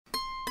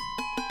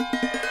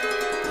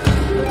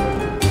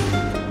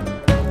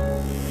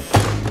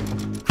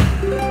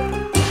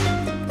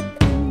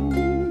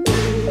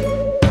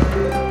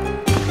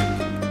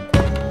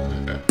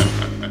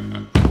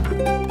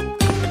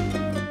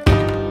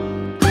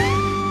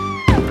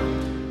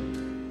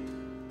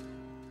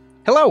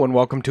Hello and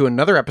welcome to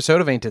another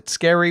episode of Ain't It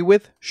Scary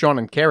with Sean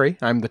and Carrie.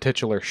 I'm the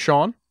titular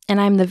Sean. And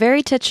I'm the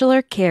very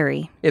titular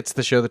Carrie. It's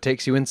the show that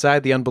takes you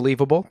inside the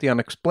unbelievable, the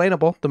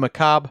unexplainable, the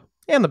macabre,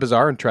 and the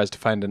bizarre and tries to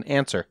find an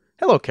answer.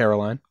 Hello,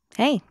 Caroline.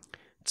 Hey.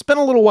 It's been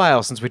a little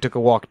while since we took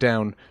a walk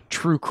down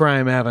True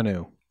Crime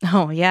Avenue.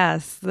 Oh,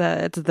 yes.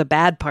 It's the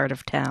bad part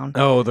of town.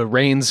 Oh, the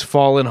rain's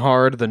falling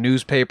hard. The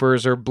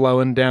newspapers are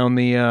blowing down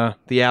the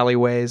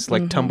alleyways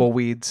like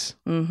tumbleweeds.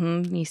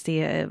 Mm-hmm. You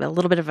see a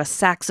little bit of a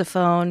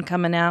saxophone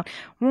coming out.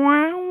 And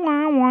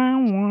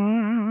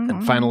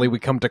finally, we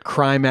come to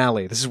Crime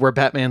Alley. This is where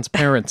Batman's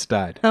parents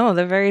died. Oh,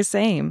 the very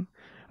same.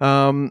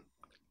 It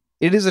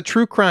is a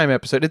true crime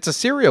episode. It's a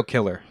serial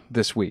killer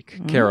this week,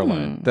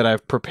 Caroline, that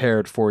I've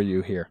prepared for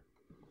you here.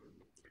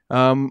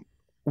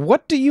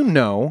 What do you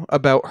know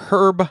about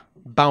Herb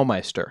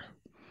Baumeister?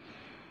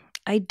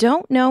 I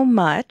don't know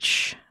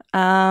much.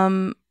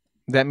 That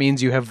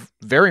means you have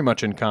very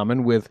much in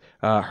common with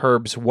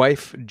Herb's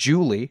wife,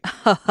 Julie,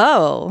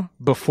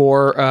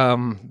 before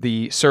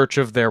the search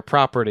of their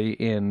property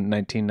in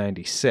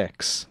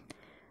 1996.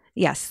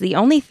 Yes, the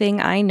only thing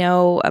I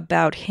know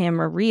about him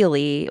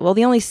the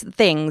only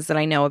things that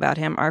I know about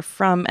him are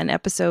from an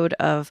episode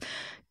of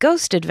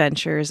Ghost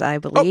Adventures, I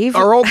believe. Oh,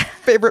 our old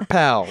favorite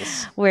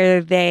pals. Where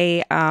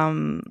they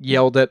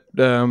yelled at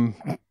Bones.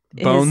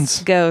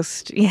 His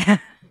ghost, yeah,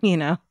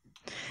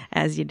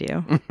 as you do.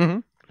 Mm-hmm.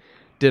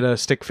 Did a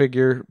stick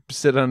figure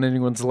sit on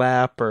anyone's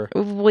lap? Or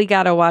we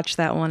got to watch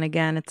that one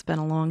again. It's been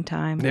a long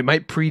time. It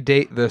might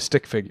predate the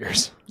stick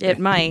figures. It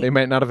might. They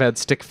might not have had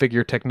stick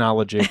figure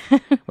technology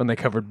when they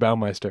covered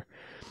Baumeister.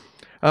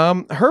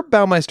 Herb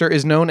Baumeister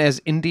is known as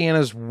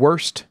Indiana's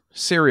worst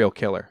serial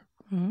killer.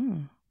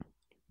 Mm.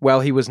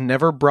 While he was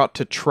never brought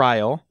to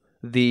trial,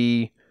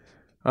 the,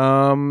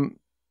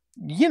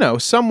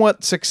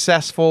 somewhat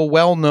successful,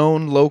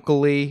 well-known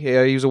locally,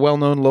 he was a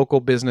well-known local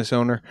business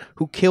owner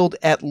who killed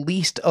at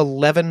least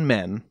 11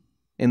 men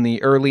in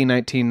the early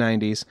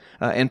 1990s,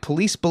 and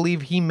police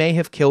believe he may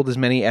have killed as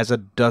many as a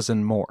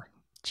dozen more.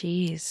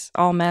 Jeez.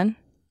 All men?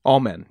 All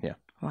men, yeah.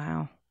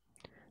 Wow.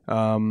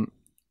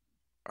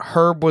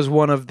 Herb was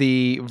one of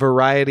the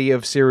variety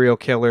of serial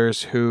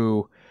killers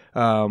who,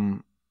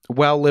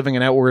 while living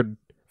an outward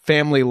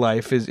family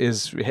life,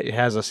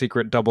 has a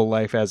secret double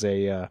life as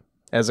a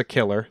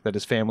killer that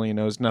his family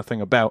knows nothing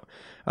about.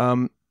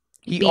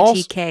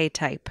 BTK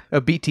type.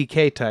 A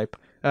BTK type.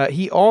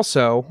 He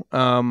also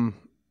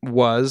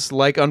was,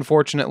 like,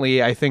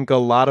 unfortunately, I think a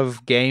lot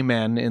of gay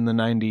men in the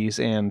 90s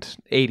and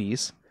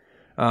 80s,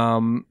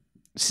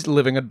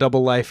 living a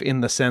double life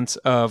in the sense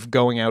of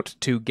going out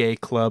to gay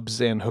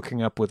clubs and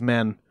hooking up with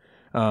men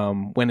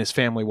when his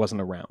family wasn't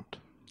around.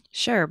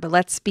 Sure, but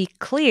let's be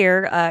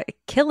clear,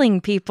 killing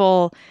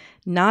people,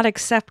 not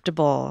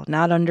acceptable,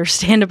 not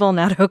understandable,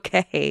 not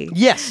okay.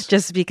 Yes.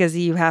 Just because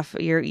you're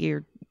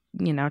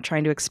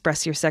trying to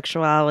express your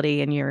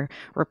sexuality and you're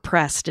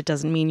repressed, it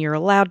doesn't mean you're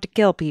allowed to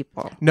kill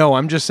people. No,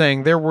 I'm just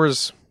saying there were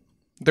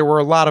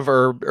a lot of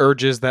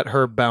urges that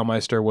Herb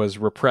Baumeister was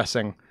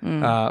repressing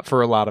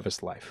for a lot of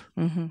his life.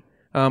 Mm-hmm.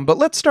 But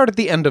let's start at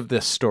the end of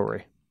this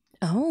story.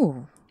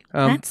 Oh.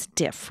 That's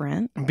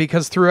different.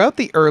 Because throughout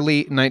the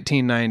early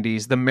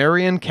 1990s, the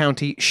Marion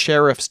County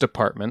Sheriff's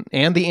Department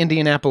and the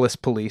Indianapolis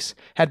Police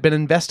had been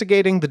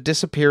investigating the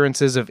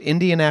disappearances of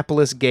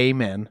Indianapolis gay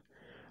men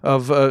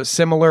of a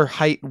similar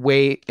height,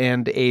 weight,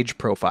 and age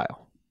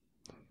profile.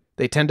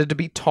 They tended to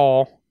be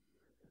tall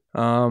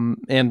and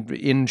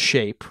in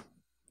shape.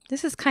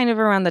 This is kind of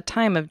around the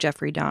time of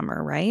Jeffrey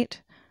Dahmer,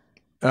 right?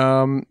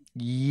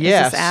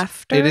 Yes. Is this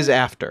after? It is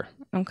after.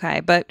 Okay,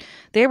 but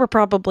they were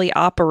probably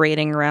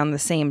operating around the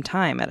same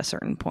time at a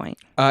certain point.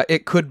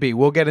 It could be.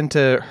 We'll get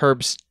into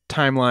Herb's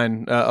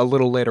timeline a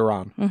little later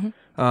on.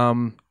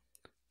 Mm-hmm.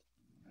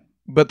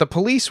 But the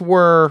police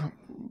were,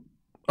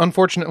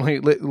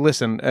 unfortunately,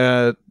 listen,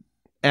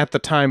 at the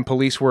time,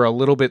 police were a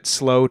little bit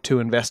slow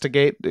to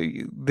investigate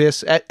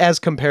this as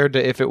compared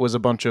to if it was a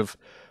bunch of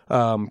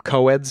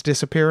co-eds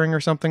disappearing or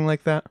something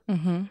like that.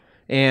 Mm-hmm.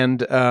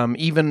 And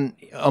even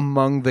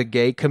among the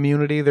gay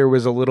community, there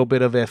was a little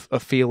bit of a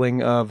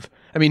feeling of,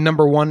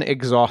 number one,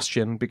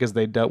 exhaustion, because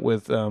they dealt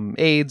with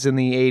AIDS in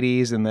the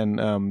 80s, and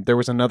then there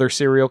was another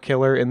serial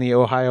killer in the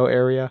Ohio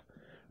area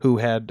who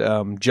had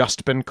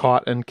just been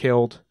caught and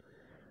killed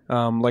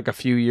like a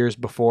few years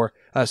before.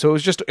 So it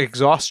was just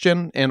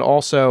exhaustion, and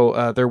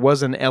also there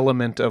was an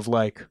element of,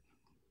 like,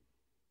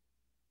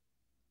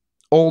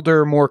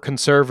 older, more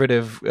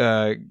conservative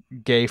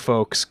gay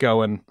folks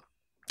going,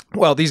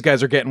 well, these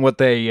guys are getting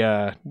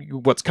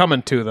what's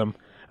coming to them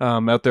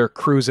out there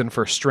cruising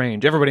for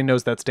strange. Everybody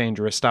knows that's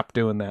dangerous. Stop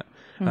doing that.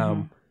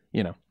 Mm-hmm.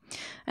 And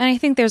I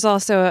think there's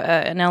also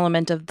an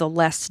element of the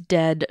less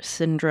dead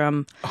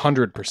syndrome.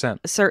 100%.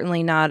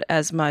 Certainly not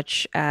as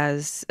much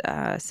as,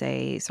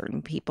 say,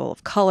 certain people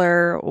of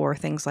color or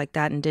things like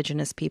that,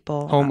 indigenous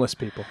people. Homeless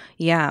people.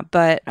 Yeah,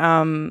 but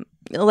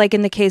like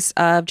in the case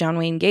of John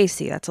Wayne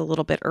Gacy, that's a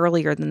little bit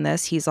earlier than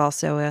this. He's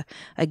also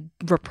a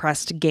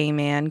repressed gay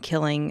man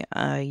killing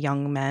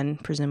young men,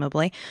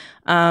 presumably.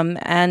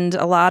 And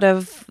a lot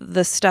of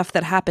the stuff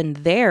that happened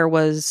there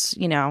was,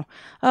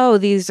 oh,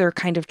 these are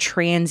kind of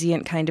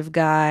transient kind of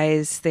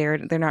guys. They're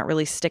not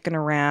really sticking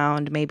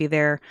around. Maybe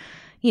they're,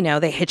 they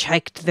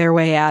hitchhiked their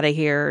way out of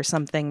here or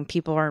something.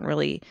 People aren't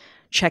really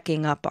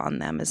checking up on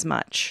them as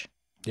much.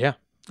 Yeah,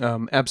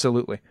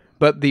 absolutely.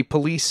 But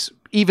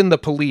even the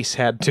police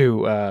had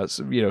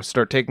to,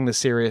 start taking this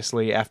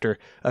seriously after,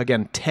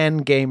 again, 10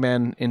 gay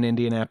men in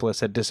Indianapolis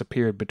had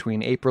disappeared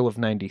between April of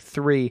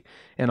 93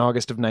 and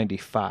August of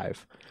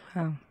 95.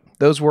 Wow.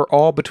 Those were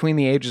all between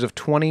the ages of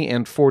 20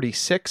 and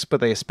 46, but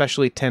they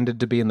especially tended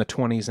to be in the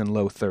 20s and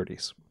low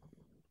 30s.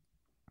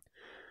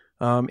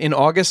 In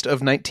August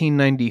of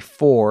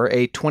 1994,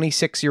 a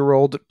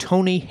 26-year-old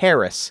Tony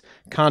Harris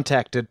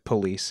contacted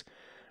police.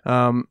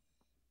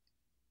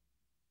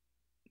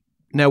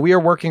 Now, we are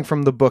working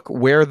from the book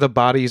Where the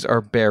Bodies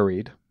Are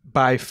Buried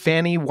by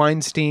Fanny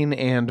Weinstein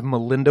and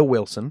Melinda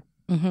Wilson.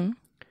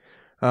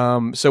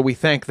 Mm-hmm. So we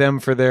thank them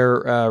for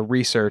their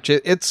research.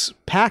 It's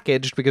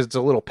packaged because it's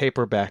a little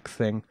paperback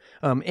thing,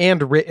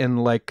 and written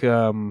like,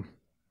 I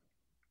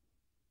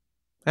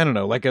don't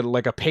know, like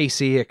a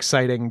pacey,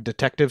 exciting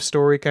detective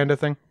story kind of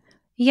thing.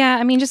 Yeah,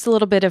 I mean, just a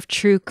little bit of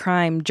true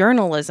crime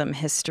journalism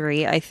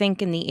history. I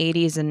think in the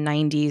 80s and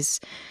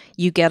 90s,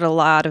 you get a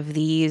lot of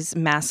these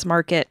mass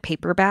market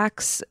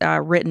paperbacks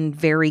written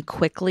very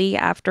quickly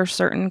after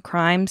certain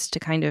crimes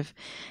to kind of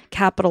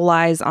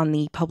capitalize on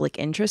the public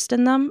interest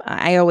in them.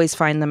 I always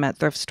find them at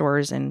thrift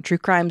stores and true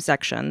crime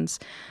sections.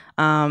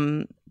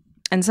 And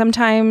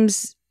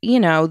sometimes,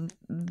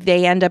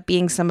 they end up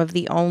being some of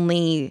the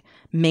only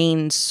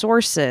main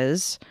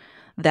sources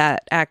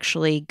that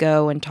actually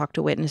go and talk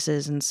to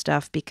witnesses and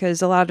stuff,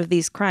 because a lot of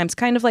these crimes,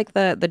 kind of like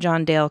the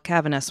John Dale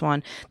Cavanis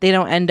one, they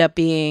don't end up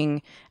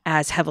being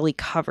as heavily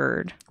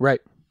covered.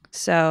 Right.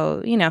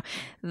 So,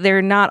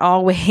 they're not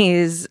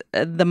always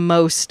the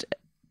most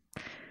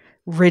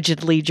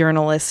rigidly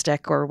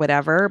journalistic or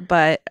whatever,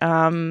 but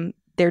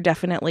they're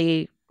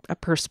definitely a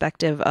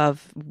perspective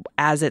of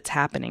as it's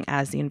happening,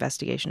 as the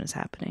investigation is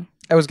happening.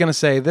 I was going to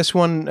say, this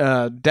one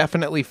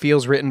definitely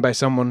feels written by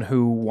someone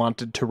who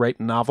wanted to write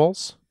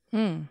novels.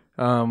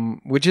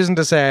 Which isn't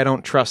to say I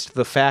don't trust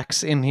the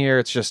facts in here.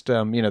 It's just,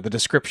 the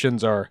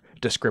descriptions are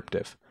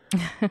descriptive.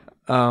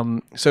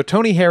 So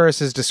Tony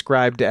Harris is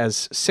described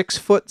as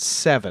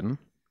 6'7",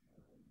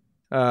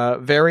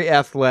 very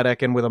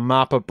athletic and with a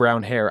mop of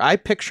brown hair. I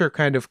picture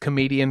kind of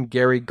comedian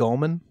Gary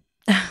Goldman.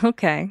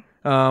 Okay.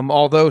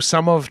 Although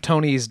some of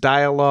Tony's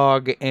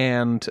dialogue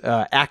and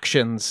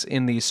actions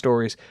in these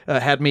stories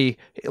had me,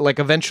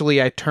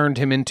 eventually I turned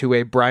him into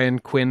a Brian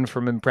Quinn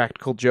from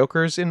Impractical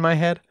Jokers in my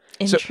head.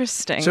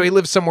 Interesting. So he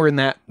lives somewhere in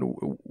that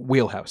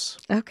wheelhouse.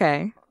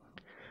 Okay.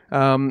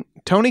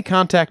 Tony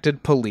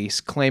contacted police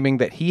claiming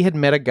that he had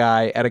met a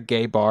guy at a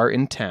gay bar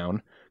in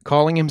town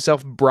calling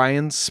himself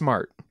Brian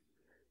Smart,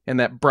 and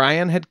that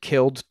Brian had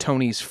killed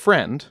Tony's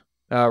friend,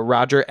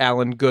 Roger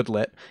Allen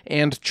Goodlet,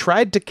 and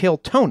tried to kill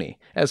Tony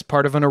as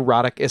part of an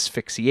erotic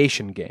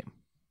asphyxiation game.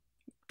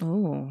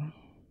 Oh.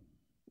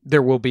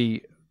 There will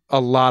be a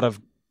lot of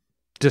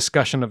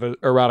discussion of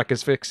erotic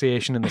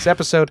asphyxiation in this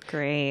episode.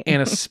 Great.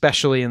 And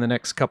especially in the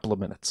next couple of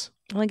minutes.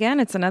 Well, again,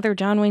 it's another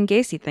John Wayne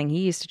Gacy thing. He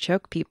used to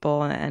choke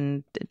people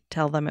and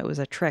tell them it was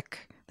a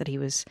trick that he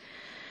was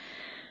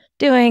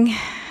doing.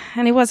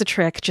 And it was a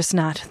trick, just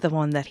not the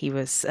one that he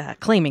was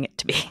claiming it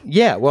to be.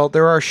 Yeah, well,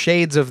 there are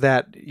shades of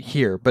that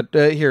here. But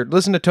here,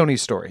 listen to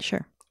Tony's story.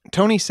 Sure.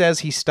 Tony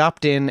says he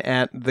stopped in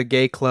at the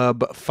gay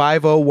club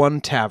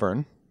 501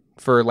 Tavern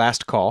for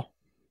last call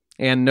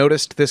and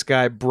noticed this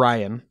guy,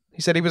 Brian.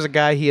 He said he was a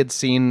guy he had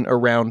seen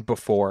around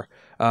before.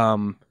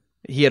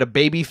 He had a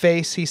baby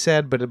face, he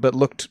said, but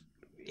looked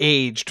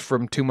aged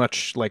from too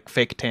much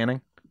fake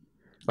tanning.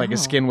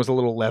 His skin was a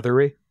little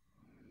leathery.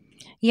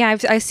 Yeah,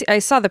 I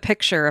saw the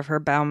picture of her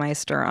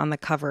Baumeister on the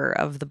cover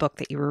of the book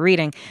that you were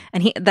reading,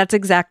 and that's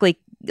exactly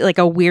like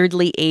a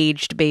weirdly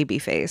aged baby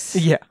face.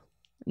 Yeah.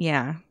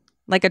 Yeah.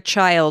 Like a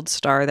child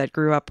star that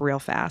grew up real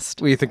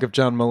fast. What do you think of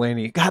John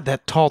Mulaney? God,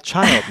 that tall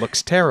child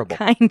looks terrible.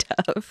 Kind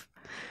of.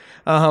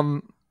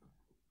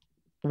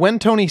 When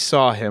Tony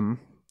saw him,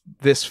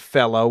 this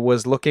fellow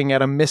was looking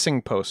at a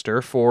missing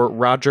poster for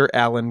Roger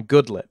Allen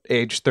Goodlet,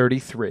 age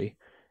 33,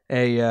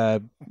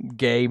 a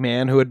gay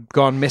man who had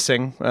gone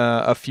missing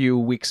a few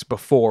weeks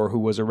before, who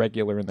was a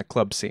regular in the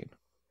club scene.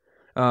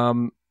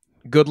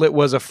 Goodlet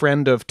was a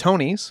friend of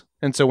Tony's,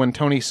 and so when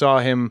Tony saw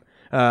him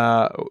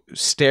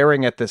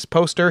staring at this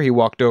poster, he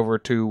walked over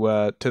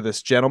to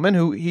this gentleman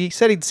who he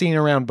said he'd seen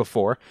around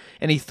before,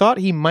 and he thought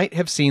he might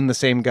have seen the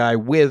same guy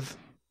with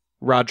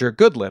Roger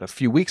Goodlet a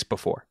few weeks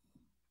before.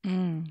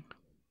 Mm.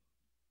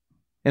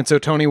 And so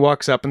Tony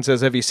walks up and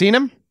says, "Have you seen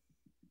him?"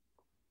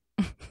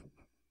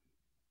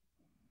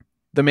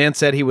 The man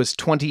said he was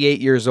 28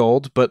 years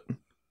old, but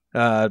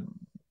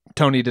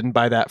Tony didn't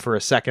buy that for a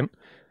second.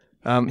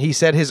 He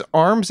said his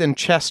arms and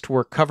chest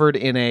were covered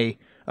in a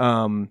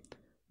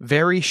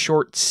very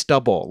short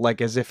stubble,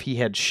 like as if he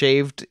had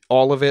shaved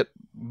all of it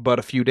but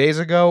a few days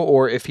ago,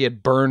 or if he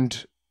had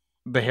burned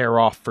the hair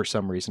off for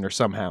some reason or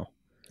somehow.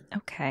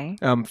 Okay.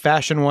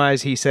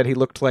 Fashion-wise, he said he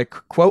looked like,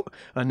 quote,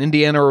 an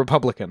Indiana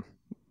Republican.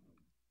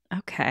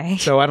 Okay.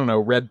 So, I don't know,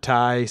 red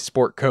tie,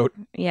 sport coat.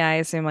 Yeah, I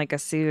assume like a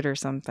suit or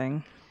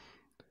something.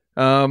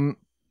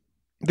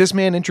 This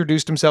man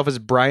introduced himself as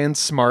Brian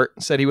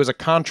Smart, said he was a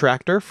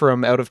contractor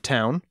from out of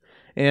town,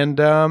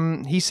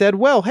 and he said,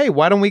 well, hey,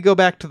 why don't we go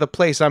back to the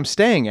place I'm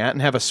staying at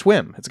and have a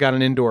swim? It's got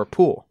an indoor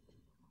pool.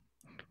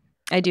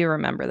 I do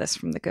remember this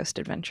from the Ghost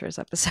Adventures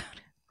episode.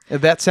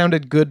 That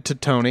sounded good to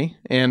Tony,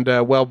 and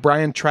while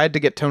Brian tried to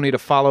get Tony to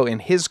follow in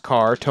his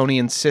car, Tony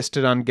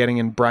insisted on getting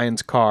in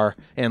Brian's car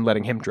and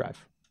letting him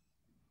drive.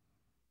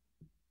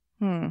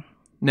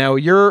 Now,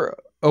 you're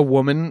a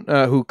woman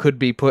who could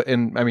be put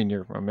in, I mean,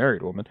 you're a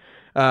married woman,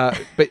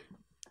 but,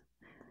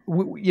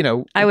 you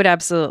know. I would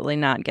absolutely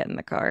not get in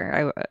the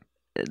car.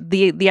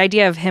 The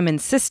idea of him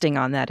insisting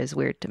on that is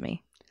weird to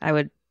me. I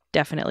would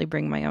definitely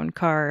bring my own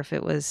car if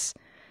it was,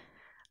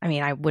 I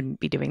mean, I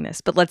wouldn't be doing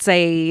this, but let's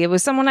say it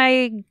was someone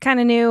I kind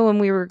of knew and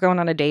we were going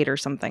on a date or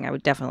something. I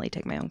would definitely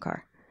take my own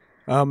car.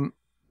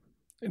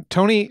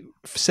 Tony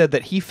said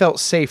that he felt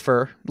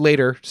safer,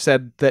 later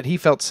said that he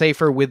felt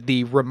safer with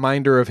the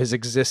reminder of his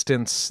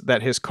existence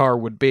that his car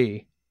would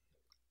be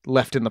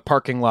left in the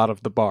parking lot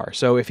of the bar.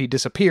 So if he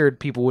disappeared,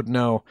 people would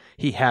know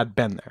he had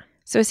been there.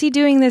 So is he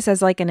doing this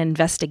as like an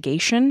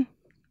investigation?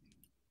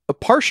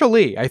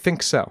 Partially, I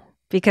think so.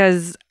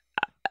 Because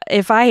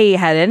if I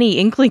had any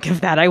inkling of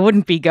that, I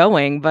wouldn't be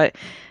going. But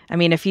I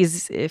mean, if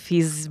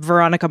he's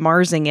Veronica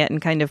Marsing it and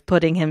kind of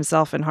putting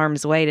himself in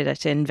harm's way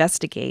to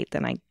investigate,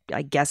 then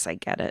I guess I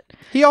get it.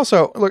 He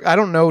also, look, I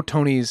don't know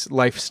Tony's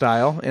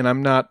lifestyle, and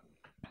I'm not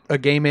a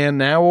gay man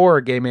now or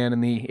a gay man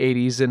in the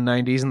 80s and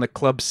 90s in the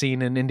club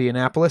scene in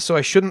Indianapolis, so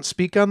I shouldn't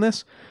speak on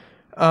this.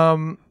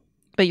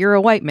 But you're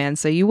a white man,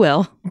 so you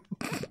will.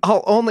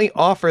 I'll only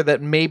offer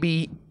that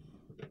maybe,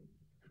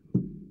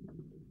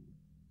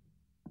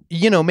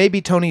 you know,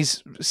 maybe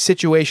Tony's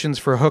situations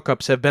for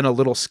hookups have been a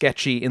little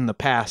sketchy in the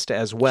past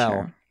as well,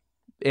 sure.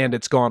 And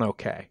it's gone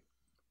okay.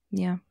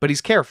 Yeah. But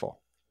he's careful.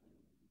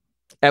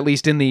 At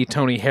least in the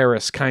Tony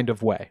Harris kind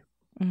of way.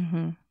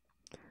 Mm-hmm.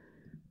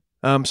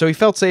 So he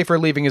felt safer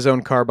leaving his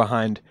own car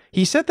behind.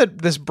 He said that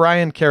this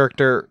Brian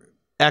character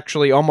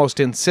actually almost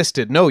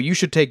insisted, no, you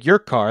should take your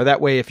car.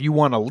 That way, if you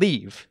want to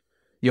leave,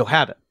 you'll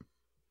have it.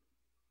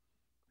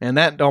 And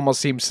that almost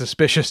seems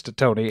suspicious to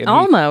Tony. And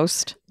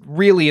almost.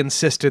 Really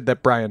insisted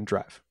that Brian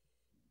drive.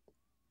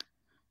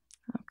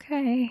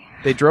 Okay.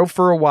 They drove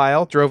for a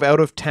while, drove out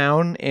of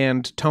town,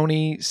 and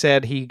Tony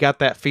said he got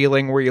that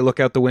feeling where you look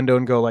out the window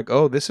and go like,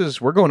 oh,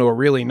 we're going to a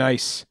really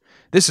nice,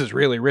 this is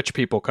really rich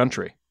people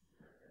country.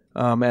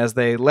 As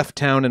they left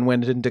town and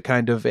went into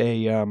kind of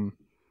a,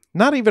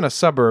 not even a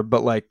suburb,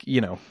 but like,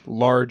 you know,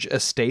 large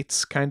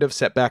estates kind of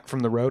set back from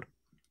the road.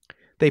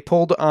 They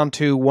pulled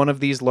onto one of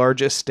these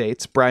large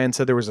estates. Brian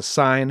said there was a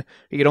sign.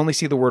 You could only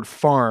see the word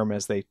farm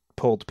as they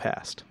pulled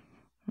past.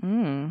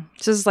 So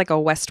this is like a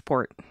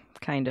Westport,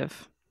 kind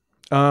of.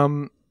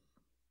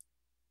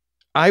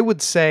 I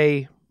would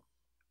say...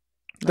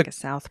 Like a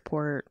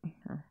Southport?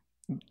 Or...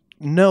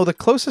 No, the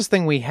closest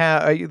thing we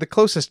have... the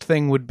closest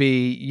thing would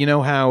be, you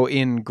know how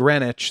in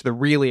Greenwich, the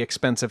really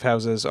expensive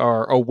houses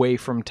are away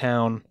from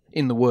town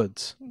in the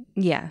woods?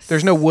 Yes.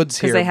 There's no woods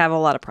here. Because they have a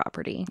lot of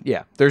property.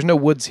 Yeah, there's no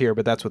woods here,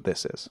 but that's what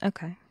this is.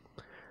 Okay.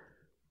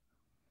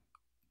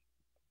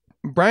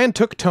 Brian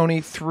took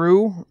Tony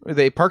through,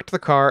 they parked the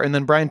car, and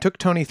then Brian took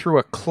Tony through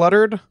a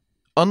cluttered,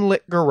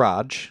 unlit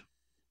garage.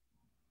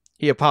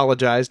 He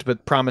apologized,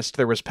 but promised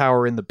there was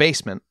power in the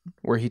basement,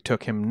 where he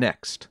took him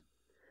next.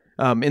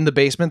 In the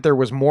basement, there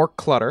was more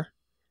clutter.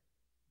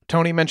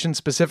 Tony mentioned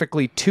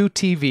specifically 2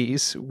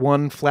 TVs,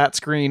 one flat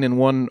screen and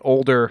one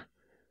older,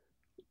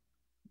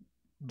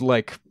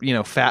 like, you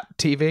know, fat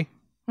TV,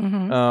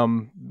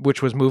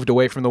 which was moved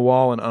away from the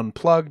wall and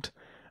unplugged.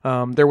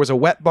 There was a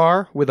wet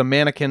bar with a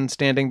mannequin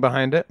standing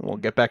behind it. We'll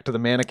get back to the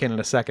mannequin in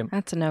a second.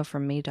 That's a no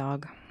from me,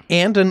 dog.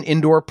 And an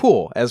indoor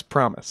pool, as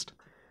promised.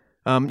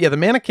 Yeah, the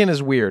mannequin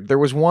is weird. There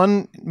was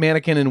one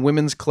mannequin in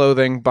women's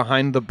clothing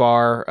behind the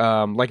bar,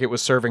 like it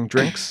was serving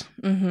drinks.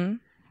 And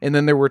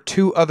then there were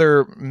 2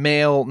 other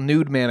male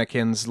nude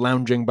mannequins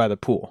lounging by the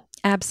pool.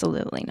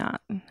 Absolutely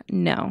not.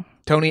 No.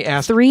 Tony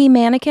asked... 3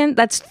 mannequins?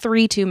 That's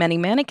 3 too many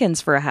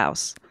mannequins for a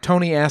house.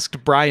 Tony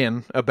asked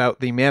Brian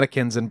about the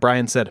mannequins, and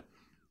Brian said,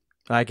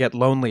 I get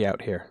lonely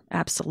out here.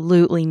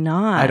 Absolutely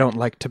not. I don't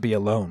like to be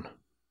alone.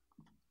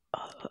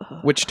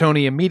 Which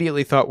Tony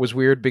immediately thought was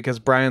weird because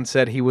Brian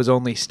said he was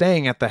only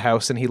staying at the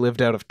house and he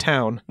lived out of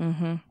town.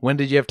 When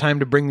did you have time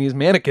to bring these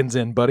mannequins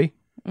in, buddy?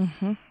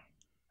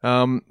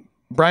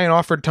 Brian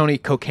offered Tony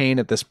cocaine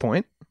at this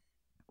point.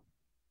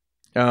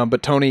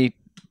 But Tony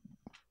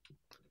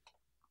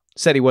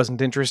said he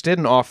wasn't interested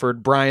and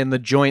offered Brian the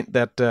joint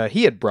that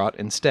he had brought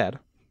instead.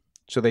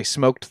 So they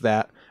smoked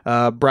that.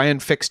 Brian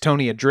fixed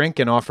Tony a drink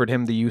and offered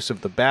him the use of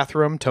the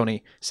bathroom.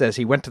 Tony says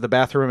he went to the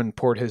bathroom and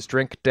poured his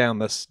drink down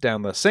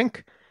the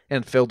sink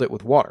and filled it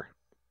with water.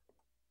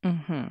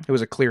 Mm-hmm. It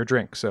was a clear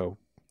drink, so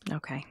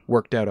Okay.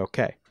 worked out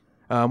okay.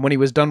 When he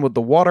was done with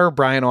the water,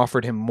 Brian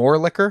offered him more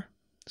liquor.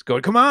 He's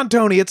going, "Come on,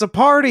 Tony, it's a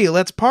party,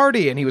 let's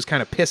party." And he was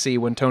kind of pissy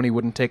when Tony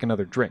wouldn't take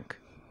another drink.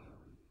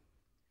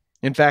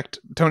 In fact,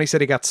 Tony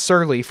said he got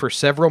surly for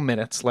several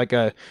minutes, like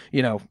fine,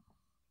 you don't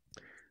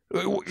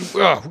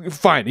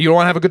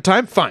want to have a good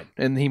time? Fine.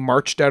 And he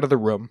marched out of the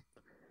room.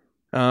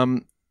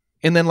 And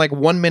then like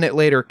 1 minute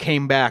later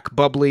came back,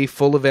 bubbly,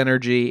 full of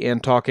energy,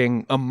 and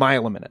talking a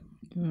mile a minute.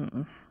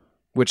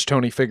 Which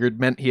Tony figured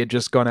meant he had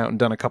just gone out and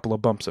done a couple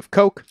of bumps of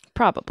coke.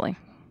 Probably.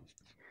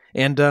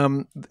 And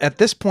at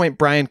this point,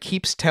 Brian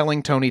keeps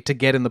telling Tony to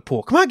get in the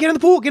pool. "Come on, get in the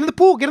pool, get in the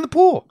pool, get in the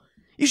pool.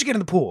 You should get in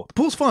the pool. The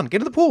pool's fun.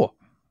 Get in the pool."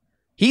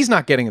 He's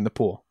not getting in the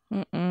pool.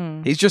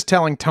 He's just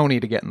telling Tony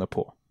to get in the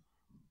pool.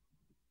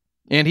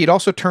 And he'd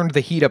also turned the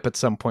heat up at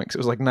some point because it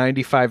was like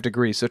 95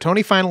 degrees. So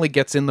Tony finally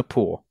gets in the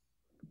pool.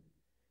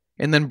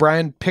 And then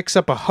Brian picks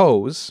up a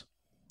hose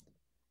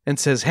and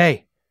says,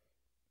 "Hey,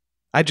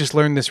 I just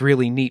learned this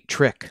really neat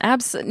trick."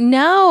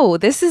 No,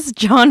 this is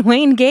John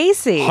Wayne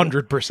Gacy.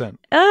 100%.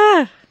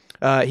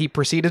 He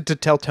proceeded to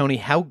tell Tony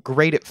how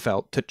great it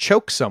felt to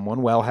choke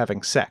someone while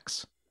having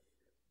sex.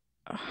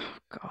 Oh,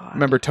 God.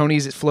 Remember,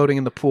 Tony's floating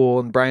in the pool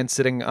and Brian's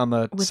sitting on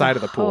the With side a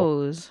of the pool.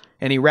 hose.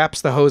 And he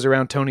wraps the hose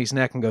around Tony's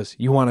neck and goes,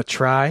 "You want to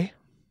try?"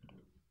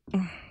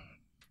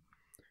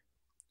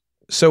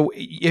 So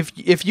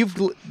if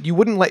you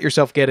wouldn't let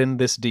yourself get in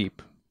this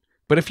deep,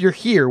 but if you're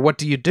here, what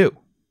do you do?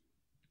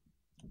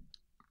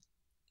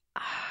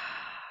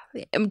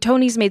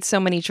 Tony's made so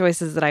many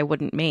choices that I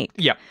wouldn't make.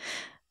 Yeah.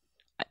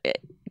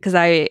 Because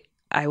I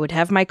would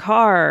have my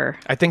car.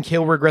 I think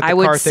he'll regret the car I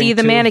thing would see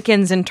the too.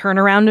 mannequins and turn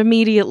around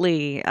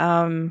immediately.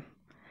 I'm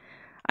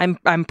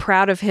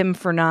proud of him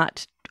for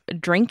not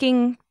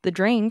drinking the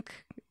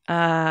drink.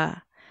 I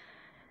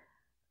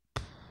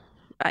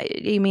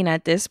mean,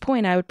 at this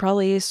point, I would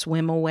probably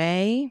swim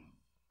away.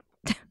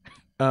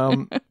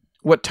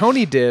 What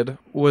Tony did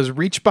was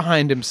reach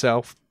behind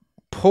himself,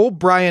 pull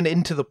Brian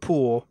into the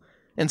pool,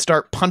 and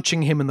start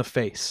punching him in the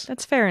face.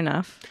 That's fair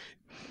enough.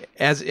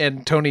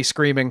 And Tony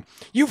screaming,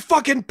 "You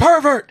fucking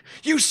pervert!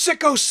 You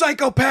sicko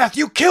psychopath!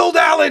 You killed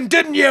Alan,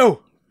 didn't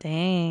you?"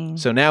 Dang.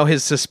 So now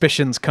his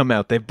suspicions come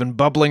out. They've been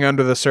bubbling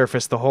under the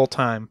surface the whole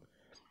time.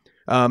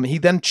 He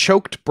then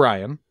choked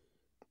Brian.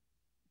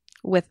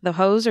 With the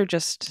hose or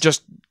just...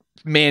 Just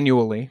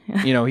manually.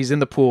 He's in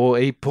the pool.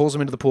 He pulls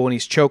him into the pool and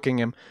he's choking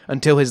him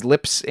until his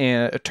lips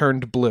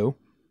turned blue.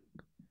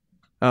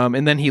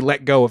 And then he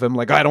let go of him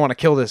like, "I don't want to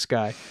kill this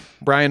guy."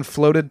 Brian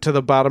floated to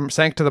the bottom,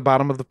 sank to the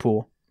bottom of the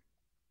pool.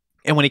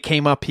 And when he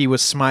came up, he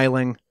was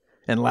smiling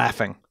and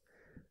laughing.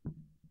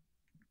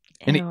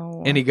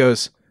 And he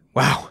goes,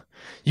 "Wow,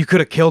 you could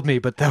have killed me,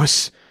 but that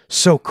was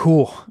so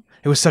cool.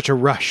 It was such a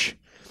rush.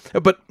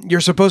 But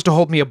you're supposed to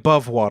hold me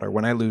above water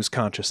when I lose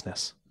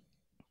consciousness."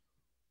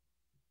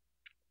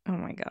 Oh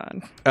my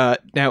God.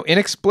 Now,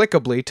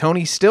 inexplicably,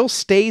 Tony still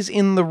stays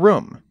in the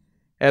room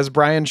as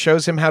Brian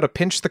shows him how to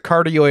pinch the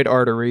cardioid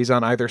arteries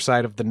on either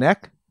side of the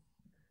neck.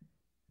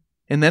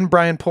 And then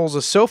Brian pulls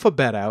a sofa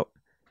bed out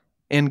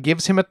and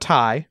gives him a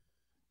tie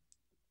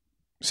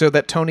so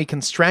that Tony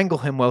can strangle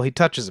him while he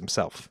touches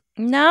himself.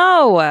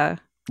 No.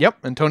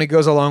 Yep, and Tony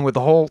goes along with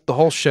the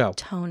whole show.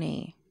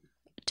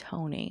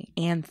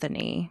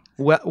 Anthony.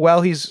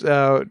 While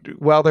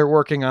they're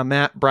working on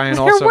that, Brian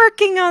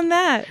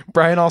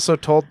also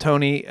told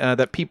Tony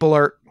that people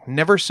are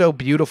never so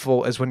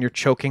beautiful as when you're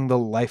choking the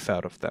life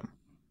out of them.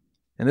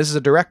 And this is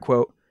a direct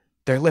quote.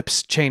 "Their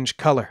lips change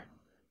color.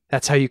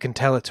 That's how you can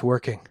tell it's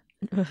working."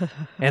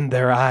 And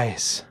their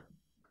eyes.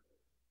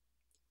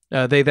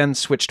 They then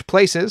switched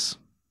places.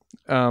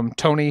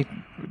 Tony...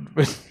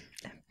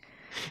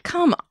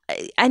 Come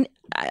on.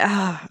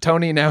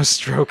 Tony now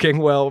stroking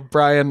while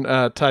Brian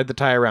tied the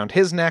tie around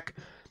his neck.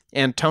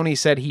 And Tony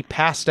said he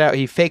passed out.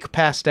 He fake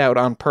passed out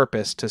on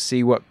purpose to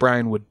see what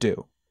Brian would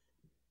do.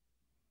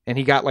 And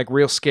he got like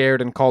real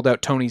scared and called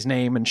out Tony's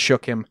name and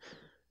shook him.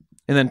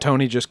 And then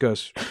Tony just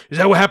goes, "Is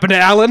that what happened to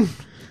Alan?"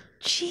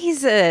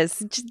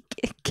 Jesus, just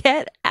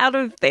get out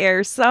of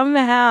there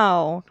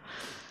somehow.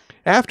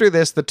 After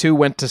this, the two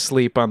went to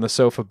sleep on the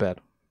sofa bed.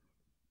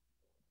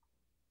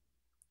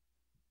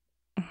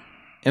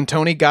 And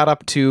Tony got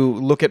up to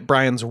look at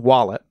Brian's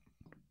wallet.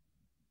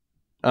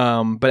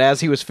 But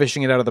as he was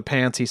fishing it out of the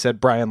pants, he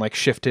said Brian like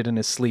shifted in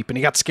his sleep and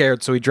he got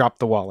scared, so he dropped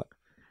the wallet.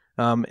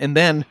 And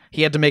then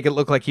he had to make it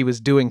look like he was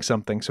doing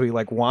something, so he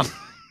like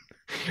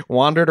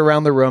wandered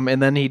around the room,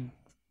 and then he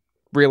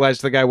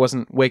realized the guy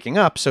wasn't waking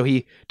up, so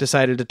he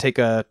decided to take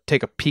a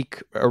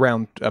peek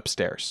around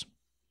upstairs.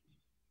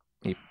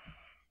 He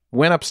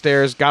went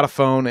upstairs, got a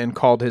phone, and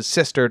called his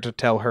sister to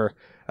tell her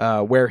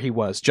where he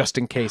was, just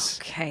in case.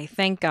 Okay,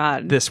 thank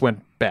God. This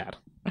went bad.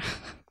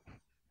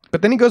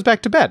 But then he goes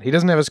back to bed. He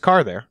doesn't have his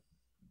car there.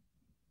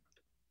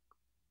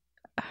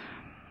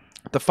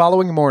 The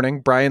following morning,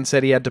 Brian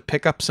said he had to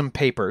pick up some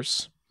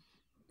papers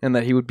and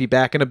that he would be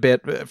back in a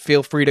bit.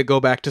 Feel free to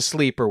go back to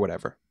sleep or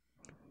whatever.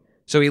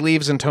 So he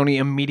leaves and Tony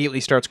immediately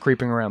starts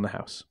creeping around the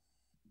house.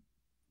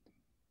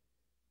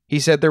 He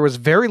said there was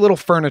very little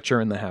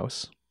furniture in the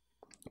house.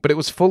 but it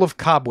was full of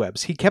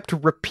cobwebs. He kept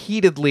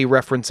repeatedly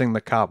referencing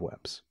the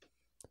cobwebs.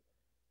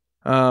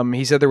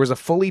 He said there was a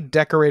fully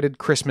decorated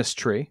Christmas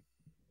tree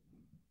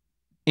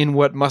in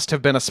what must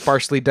have been a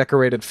sparsely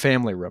decorated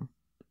family room.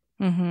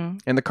 Mm-hmm.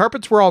 And the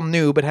carpets were all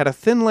new, but had a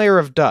thin layer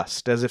of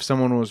dust, as if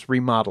someone was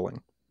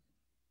remodeling.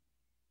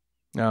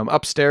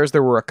 Upstairs,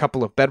 there were a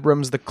couple of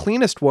bedrooms. The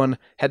cleanest one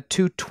had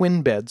 2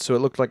 twin beds, so it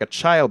looked like a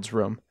child's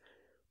room.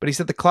 But he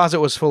said the closet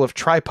was full of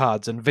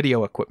tripods and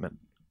video equipment.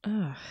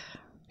 Ugh.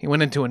 He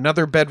went into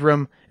another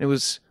bedroom.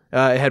 It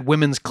had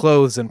women's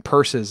clothes and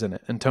purses in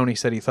it. And Tony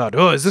said he thought,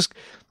 oh, is this...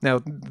 Now,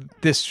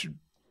 this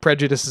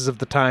prejudices of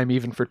the time,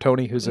 even for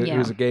Tony, who's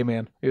a gay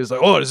man. He was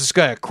like, oh, is this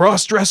guy a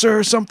cross-dresser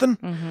or something?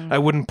 Mm-hmm. I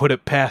wouldn't put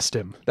it past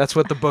him. That's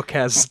what the book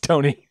has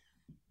Tony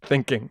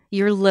thinking.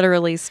 You're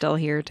literally still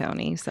here,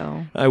 Tony,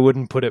 so... I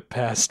wouldn't put it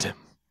past him.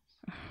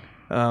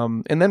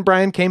 And then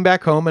Brian came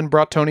back home and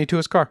brought Tony to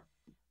his car.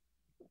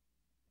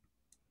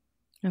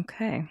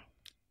 Okay.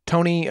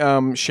 Tony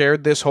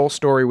shared this whole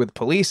story with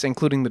police,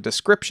 including the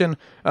description,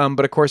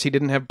 but of course he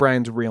didn't have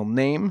Brian's real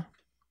name,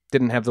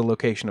 didn't have the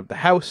location of the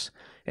house,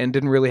 and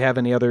didn't really have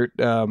any other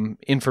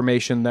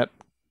information that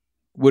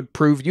would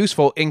prove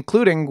useful,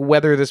 including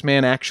whether this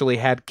man actually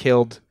had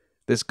killed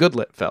this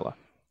Goodlet fella.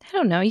 I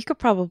don't know. You could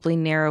probably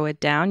narrow it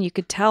down. You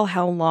could tell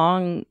how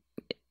long,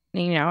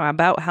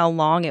 about how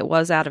long it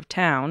was out of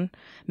town,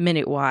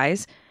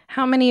 minute-wise.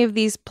 How many of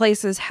these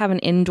places have an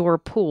indoor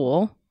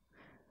pool?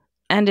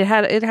 And it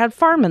had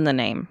farm in the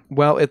name.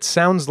 Well, it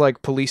sounds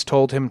like police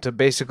told him to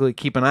basically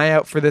keep an eye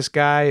out for this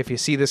guy. If you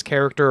see this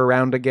character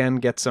around again,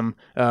 get some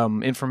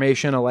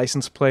information, a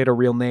license plate, a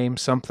real name,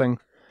 something.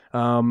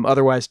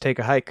 Otherwise, take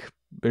a hike.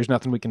 There's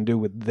nothing we can do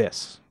with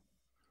this.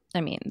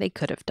 I mean, they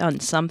could have done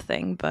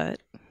something,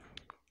 but...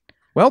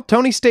 Well,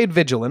 Tony stayed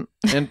vigilant,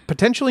 and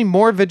potentially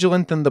more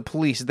vigilant than the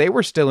police. They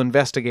were still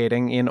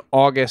investigating in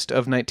August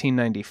of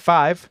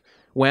 1995,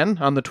 when,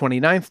 on the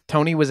 29th,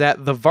 Tony was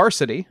at The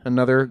Varsity,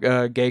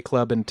 another gay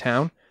club in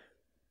town,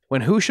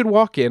 when who should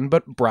walk in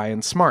but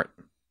Brian Smart.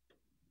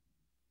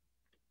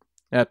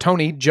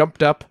 Tony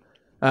jumped up,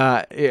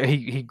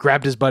 he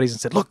grabbed his buddies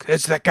and said, look,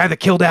 it's that guy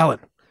that killed Alan.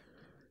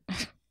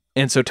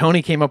 And so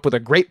Tony came up with a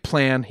great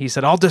plan. He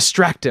said, I'll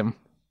distract him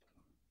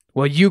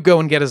while you go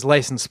and get his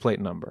license plate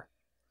number.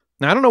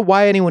 Now, I don't know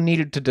why anyone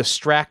needed to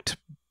distract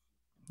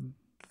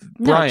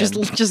Brian.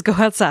 No, just go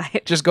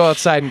outside. Just go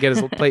outside and get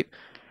his plate.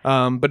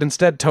 But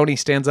instead, Tony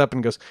stands up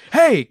and goes,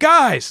 hey,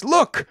 guys,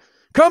 look,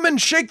 come and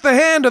shake the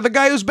hand of the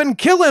guy who's been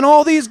killing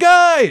all these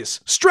guys,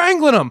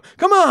 strangling them.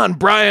 Come on,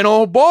 Brian,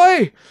 old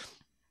boy.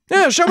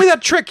 Yeah, show me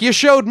that trick you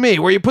showed me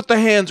where you put the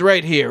hands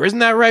right here. Isn't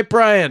that right,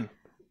 Brian?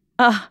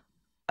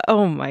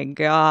 Oh, my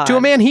God. To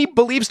a man he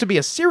believes to be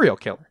a serial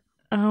killer.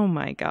 Oh,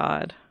 my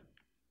God.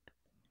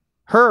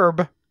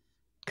 Herb,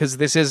 because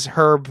this is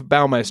Herb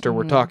Baumeister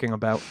we're talking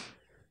about,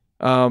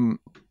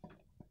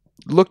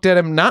 looked at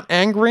him not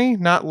angry,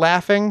 not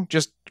laughing,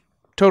 just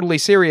totally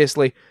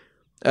seriously.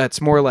 It's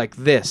more like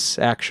this,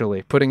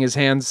 actually, putting his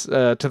hands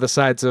to the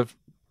sides of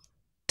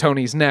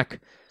Tony's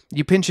neck.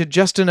 You pinch it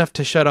just enough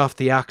to shut off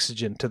the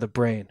oxygen to the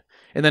brain.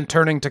 And then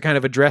turning to kind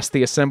of address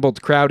the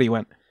assembled crowd, he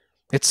went,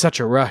 it's such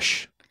a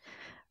rush.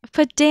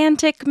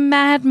 Pedantic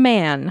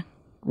madman.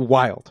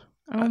 Wild.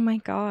 Oh, my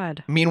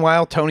God.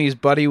 Meanwhile, Tony's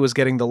buddy was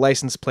getting the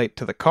license plate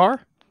to the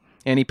car,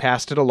 and he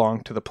passed it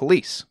along to the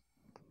police.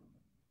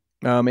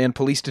 And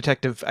police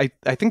detective, I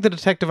think the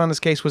detective on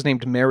this case was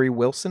named Mary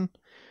Wilson.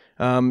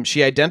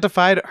 She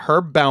identified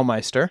Herb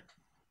Baumeister,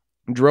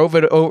 drove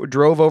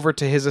over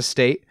to his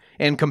estate,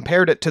 and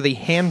compared it to the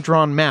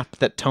hand-drawn map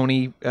that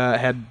Tony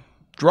had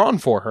drawn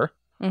for her.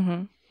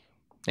 Mm-hmm.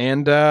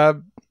 And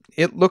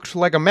it looked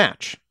like a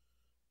match.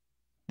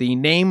 The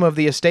name of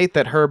the estate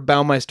that Herb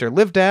Baumeister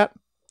lived at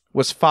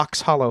was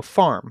Fox Hollow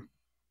Farm.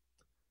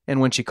 And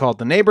when she called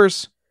the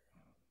neighbors,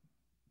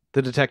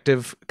 the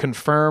detective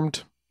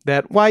confirmed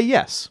that, why,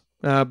 yes,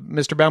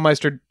 Mr.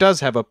 Baumeister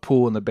does have a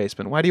pool in the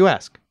basement. Why do you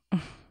ask?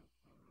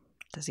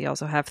 Does he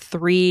also have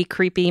 3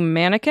 creepy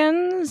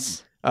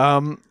mannequins?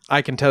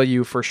 I can tell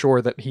you for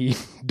sure that he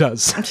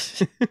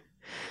does.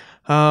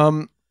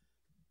 And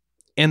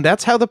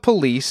that's how the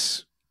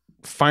police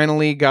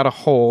finally got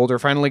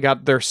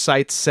their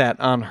sights set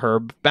on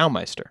Herb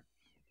Baumeister.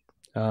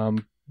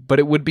 But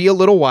it would be a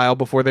little while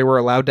before they were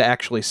allowed to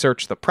actually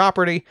search the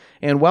property.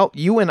 And, well,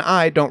 you and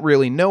I don't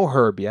really know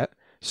Herb yet.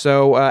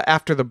 So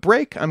after the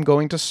break, I'm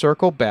going to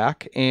circle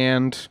back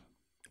and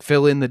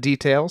fill in the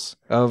details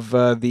of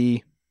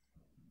the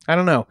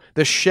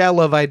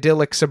shell of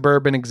idyllic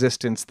suburban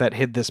existence that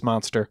hid this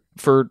monster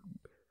for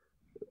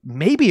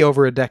maybe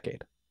over a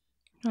decade.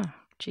 Oh,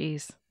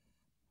 jeez.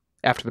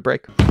 After the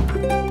break.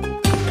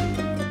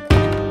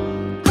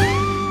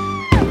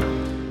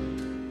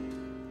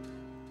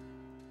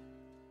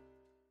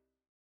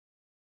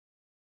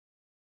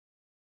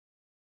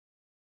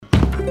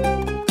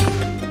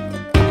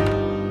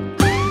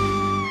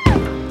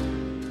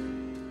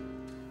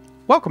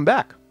 Welcome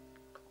back.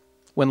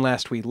 When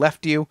last we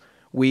left you,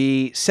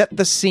 we set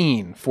the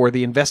scene for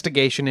the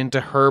investigation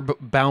into Herb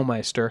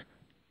Baumeister,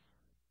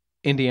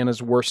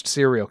 Indiana's worst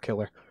serial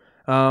killer.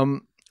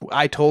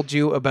 I told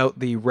you about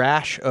the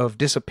rash of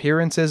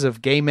disappearances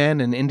of gay men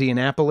in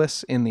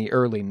Indianapolis in the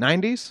early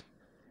 90s.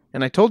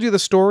 And I told you the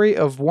story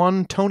of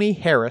one Tony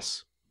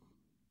Harris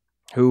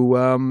who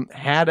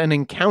had an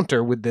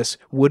encounter with this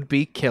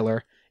would-be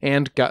killer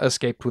and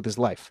escaped with his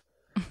life.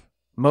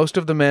 Most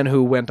of the men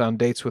who went on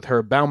dates with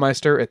Herb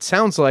Baumeister, it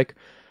sounds like,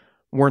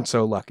 weren't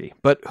so lucky.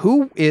 But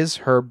who is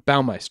Herb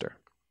Baumeister?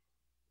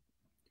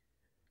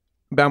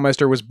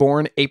 Baumeister was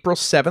born April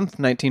 7th,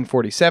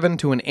 1947,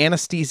 to an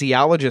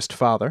anesthesiologist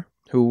father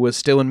who was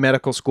still in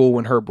medical school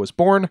when Herb was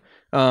born,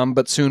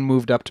 but soon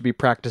moved up to be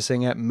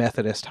practicing at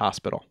Methodist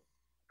Hospital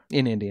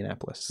in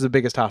Indianapolis. It's the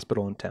biggest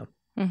hospital in town.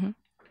 Mm-hmm.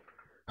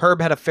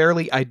 Herb had a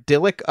fairly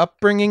idyllic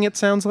upbringing, it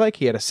sounds like.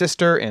 He had a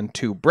sister and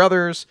 2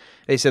 brothers.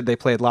 They said they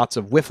played lots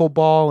of wiffle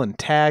ball and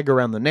tag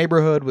around the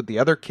neighborhood with the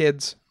other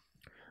kids.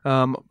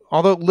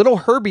 Although little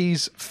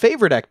Herbie's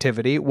favorite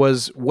activity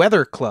was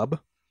Weather Club.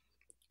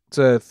 It's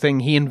a thing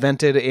he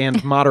invented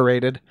and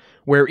moderated,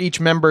 where each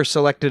member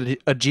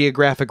selected a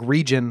geographic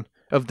region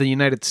of the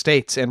United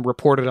States and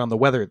reported on the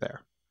weather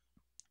there.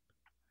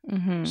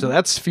 Mm-hmm. So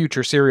that's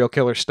future serial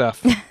killer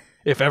stuff,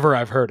 if ever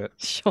I've heard it.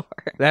 Sure.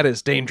 That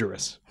is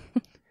dangerous.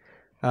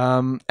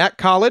 At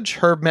college,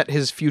 Herb met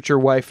his future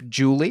wife,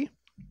 Julie,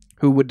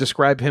 who would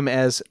describe him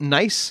as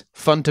nice,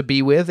 fun to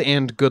be with,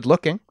 and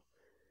good-looking.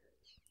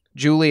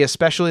 Julie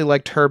especially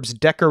liked Herb's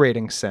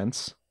decorating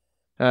sense.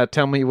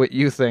 Tell me what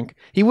you think.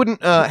 He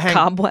wouldn't hang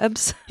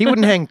cobwebs. He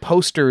wouldn't hang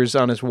posters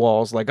on his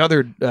walls like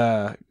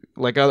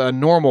a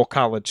normal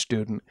college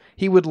student.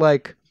 He would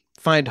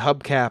find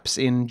hubcaps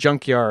in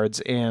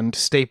junkyards and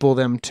staple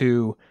them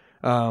to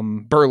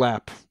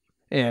burlap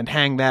and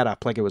hang that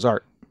up like it was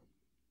art.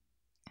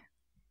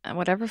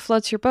 Whatever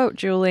floats your boat,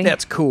 Julie.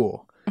 That's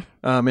cool.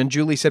 And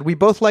Julie said, we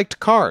both liked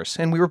cars,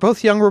 and we were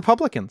both young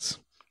Republicans.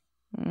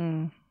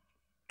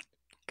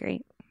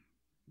 Great.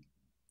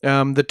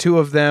 The 2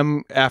 of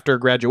them, after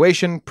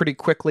graduation, pretty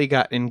quickly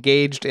got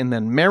engaged and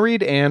then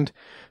married and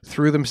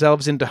threw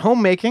themselves into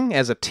homemaking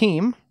as a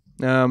team.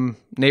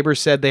 Neighbors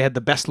said they had the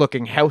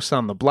best-looking house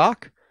on the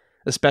block,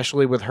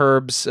 especially with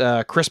Herb's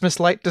Christmas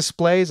light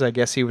displays. I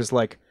guess he was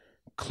like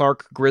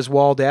Clark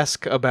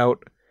Griswold-esque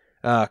about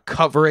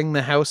covering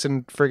the house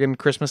in friggin'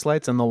 Christmas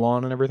lights and the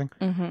lawn and everything.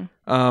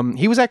 Mm-hmm.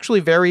 He was actually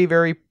very,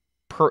 very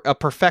a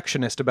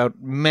perfectionist about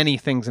many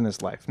things in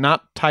his life.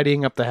 Not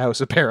tidying up the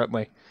house,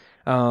 apparently,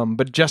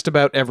 but just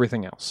about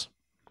everything else.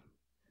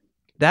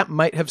 That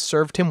might have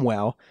served him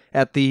well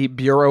at the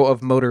Bureau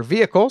of Motor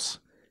Vehicles,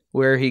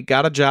 where he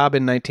got a job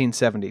in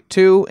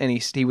 1972, and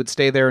he would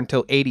stay there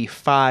until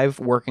 85,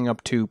 working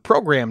up to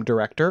program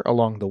director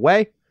along the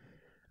way.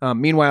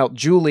 Meanwhile,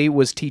 Julie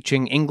was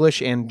teaching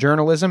English and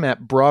journalism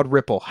at Broad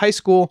Ripple High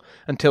School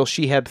until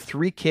she had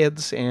 3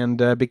 kids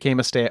and became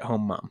a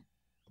stay-at-home mom.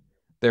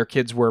 Their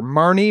kids were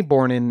Marnie,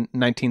 born in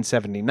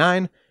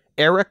 1979,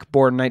 Eric,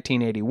 born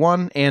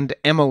 1981, and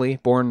Emily,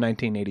 born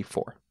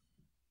 1984.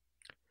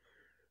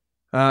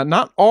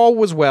 Not all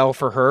was well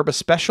for Herb,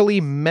 especially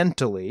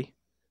mentally.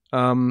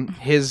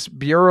 His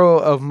Bureau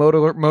of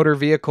Motor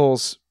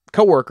Vehicles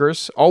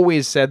coworkers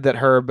always said that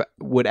Herb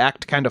would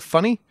act kind of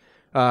funny,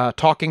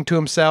 talking to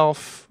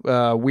himself,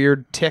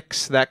 weird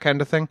tics, that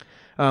kind of thing.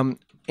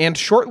 And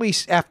shortly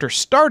after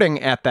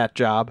starting at that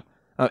job,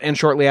 and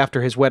shortly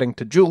after his wedding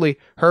to Julie,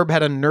 Herb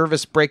had a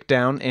nervous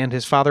breakdown, and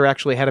his father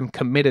actually had him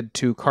committed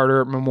to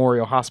Carter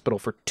Memorial Hospital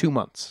for 2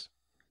 months.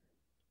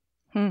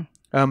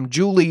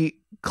 Julie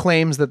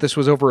claims that this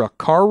was over a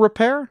car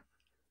repair.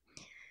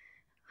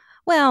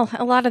 Well,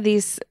 a lot of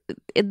these,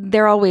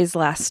 they're always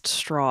last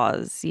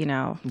straws, you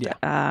know.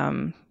 Yeah.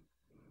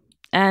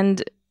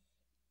 And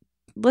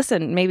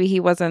listen, maybe he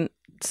wasn't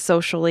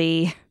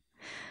socially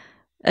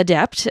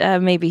adept.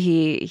 Maybe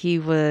he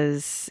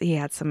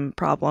had some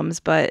problems,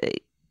 but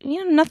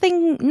you know,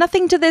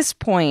 nothing to this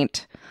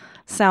point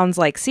sounds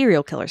like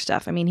serial killer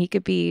stuff. I mean, he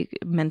could be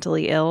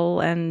mentally ill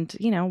and,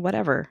 you know,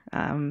 whatever.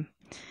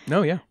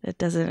 No, yeah. It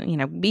doesn't, you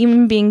know,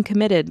 even being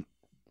committed,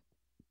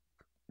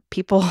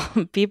 people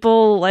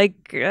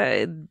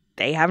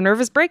they have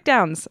nervous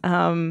breakdowns.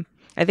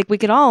 I think we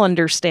can all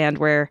understand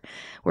where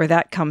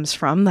that comes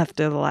from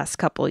after the last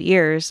couple of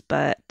years,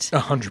 but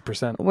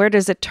 100%. Where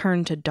does it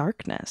turn to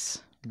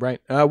darkness?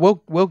 Right.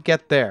 We'll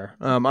get there.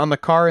 On the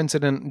car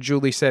incident,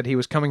 Julie said he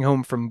was coming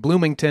home from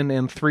Bloomington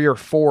and 3 or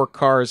 4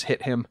 cars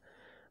hit him.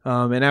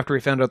 And after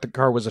he found out the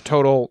car was a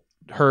total,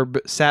 Herb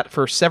sat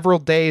for several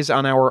days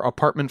on our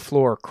apartment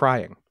floor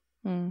crying.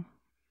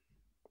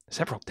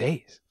 Several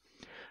days.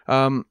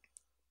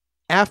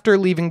 After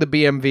leaving the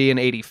BMV in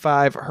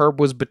 85,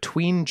 Herb was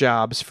between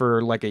jobs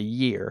for like a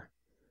year.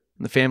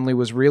 The family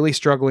was really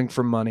struggling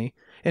for money,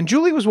 and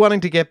Julie was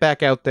wanting to get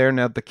back out there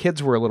now that the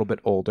kids were a little bit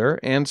older,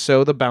 and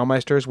so the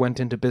Baumeisters went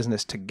into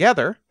business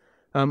together,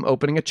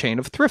 opening a chain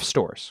of thrift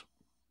stores.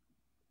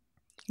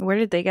 Where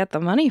did they get the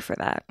money for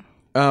that?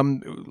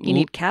 You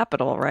need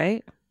capital,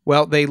 right?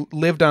 Well, they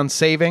lived on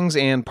savings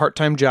and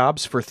part-time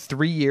jobs for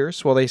 3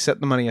 years while they set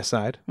the money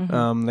aside.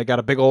 Mm-hmm. They got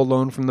a big old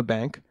loan from the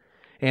bank.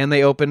 And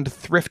they opened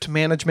Thrift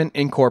Management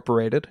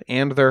Incorporated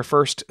and their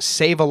first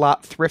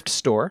Save-A-Lot thrift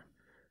store.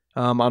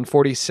 on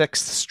 46th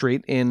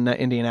Street in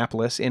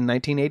Indianapolis in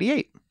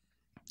 1988,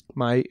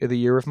 the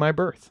year of my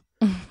birth.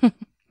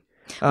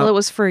 Well, it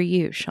was for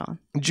you, Sean.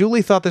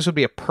 Julie thought this would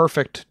be a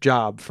perfect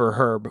job for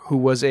Herb, who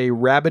was a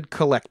rabid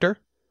collector,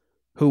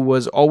 who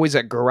was always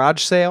at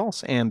garage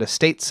sales and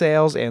estate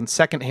sales and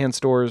secondhand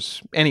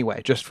stores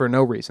anyway, just for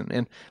no reason.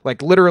 And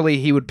like literally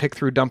he would pick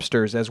through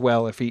dumpsters as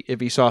well if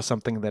he saw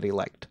something that he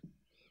liked.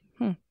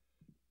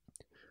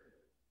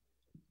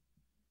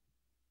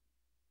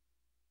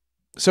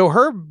 So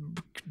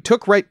Herb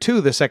took right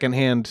to the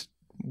secondhand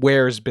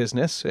wares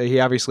business. He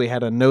obviously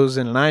had a nose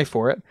and an eye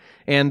for it.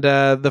 And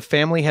the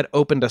family had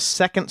opened a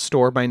second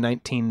store by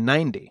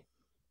 1990.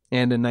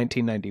 And in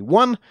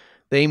 1991,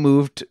 they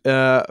moved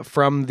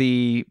from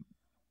the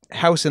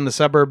house in the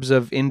suburbs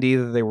of Indy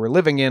that they were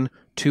living in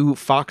to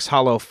Fox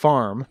Hollow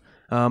Farm,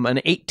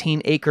 an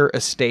 18-acre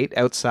estate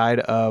outside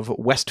of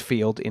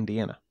Westfield,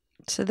 Indiana.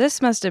 So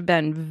this must have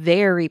been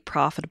very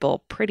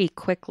profitable pretty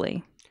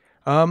quickly.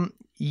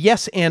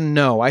 Yes and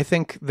no. I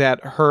think that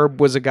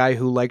Herb was a guy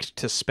who liked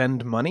to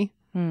spend money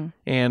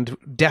and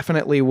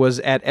definitely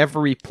was at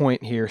every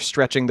point here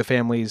stretching the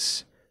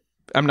family's,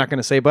 I'm not going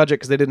to say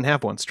budget because they didn't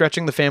have one,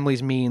 stretching the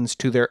family's means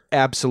to their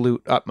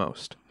absolute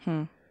utmost.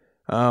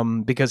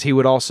 Because he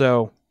would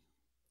also,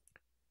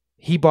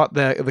 he bought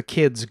the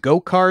kids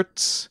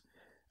go-karts.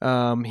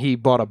 He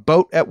bought a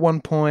boat at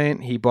one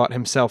point. He bought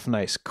himself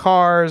nice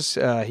cars.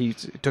 He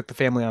took the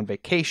family on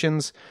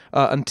vacations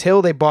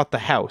until they bought the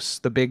house,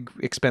 the big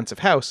expensive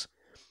house.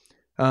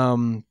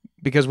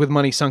 Because with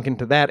money sunk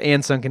into that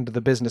and sunk into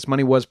the business,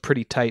 money was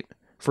pretty tight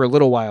for a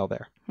little while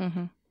there.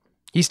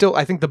 He still,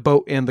 I think the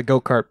boat and the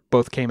go-kart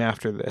both came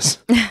after this.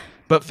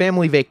 But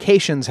family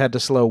vacations had to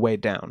slow way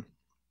down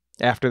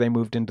after they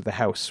moved into the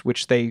house,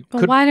 which they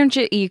could... Why don't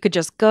you could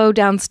just go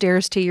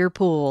downstairs to your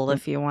pool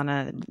if you want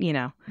to,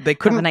 they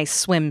couldn't, have a nice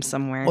swim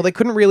somewhere. Well, they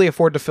couldn't really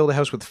afford to fill the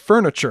house with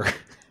furniture.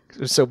 It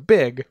was so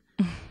big.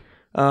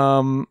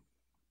 So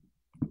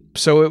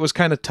it was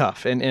kind of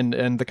tough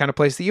and the kind of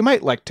place that you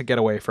might like to get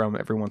away from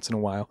every once in a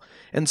while.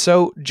 And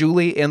so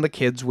Julie and the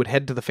kids would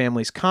head to the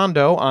family's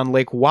condo on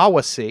Lake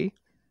Wawasee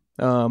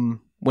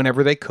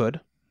whenever they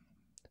could.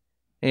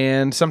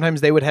 And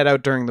sometimes they would head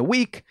out during the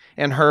week,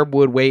 and Herb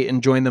would wait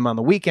and join them on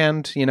the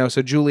weekend,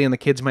 so Julie and the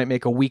kids might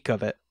make a week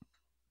of it.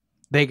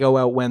 They go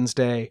out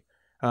Wednesday.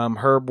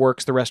 Herb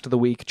works the rest of the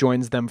week,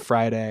 joins them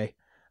Friday,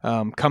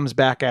 comes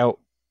back out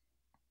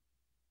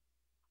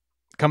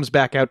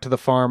to the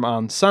farm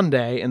on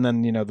Sunday, and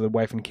then, the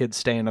wife and kids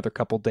stay another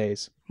couple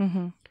days.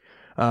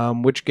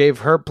 Which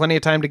gave Herb plenty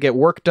of time to get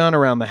work done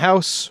around the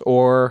house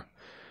or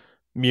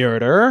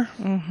murder.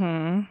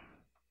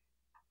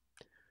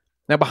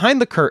 Now, behind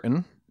the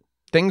curtain,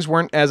 things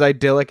weren't as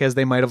idyllic as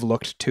they might have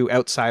looked to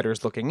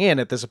outsiders looking in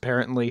at this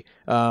apparently,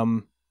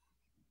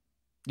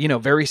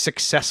 very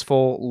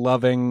successful,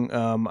 loving,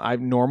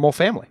 normal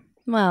family.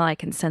 Well, I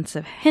can sense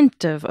a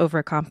hint of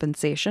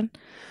overcompensation.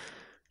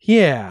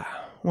 Yeah.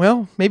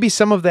 Well, maybe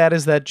some of that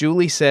is that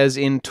Julie says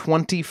in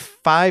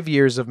 25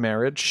 years of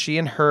marriage, she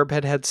and Herb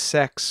had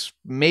sex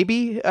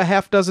maybe a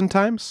half dozen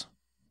times.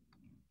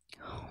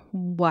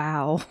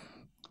 Wow.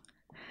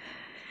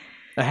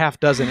 A half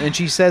dozen. And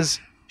she says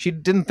she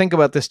didn't think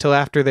about this till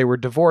after they were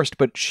divorced,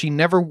 but she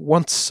never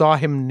once saw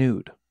him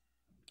nude.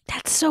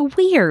 That's so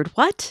weird.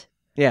 What?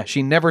 Yeah,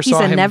 she never saw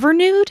him. He's a never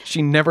nude?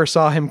 She never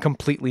saw him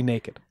completely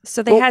naked.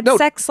 So they had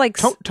sex like...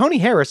 Tony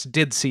Harris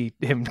did see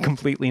him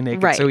completely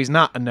naked, right. So he's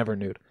not a never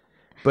nude.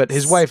 But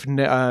his wife,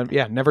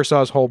 never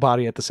saw his whole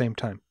body at the same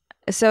time.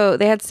 So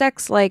they had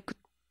sex like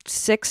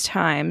 6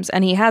 times,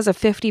 and he has a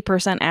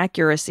 50%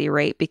 accuracy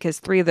rate because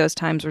 3 of those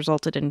times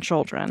resulted in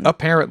children.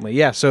 Apparently,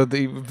 yeah. So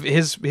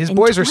his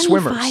boys are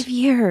swimmers. 25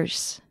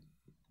 years.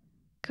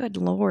 Good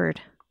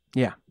Lord.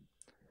 Yeah.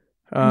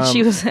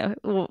 She was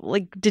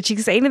did she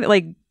say anything?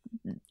 Like,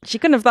 she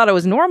couldn't have thought it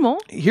was normal.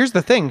 Here's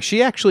the thing.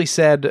 She actually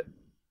said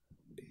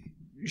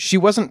she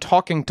wasn't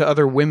talking to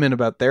other women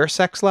about their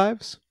sex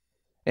lives.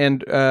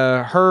 And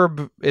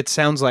Herb, it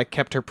sounds like,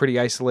 kept her pretty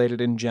isolated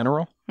in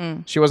general.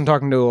 She wasn't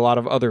talking to a lot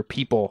of other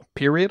people,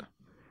 period.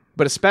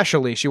 But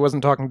especially, she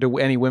wasn't talking to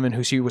any women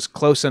who she was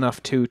close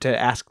enough to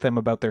ask them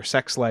about their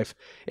sex life,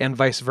 and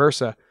vice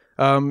versa.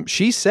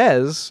 She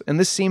says, and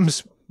this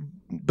seems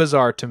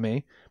bizarre to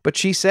me, but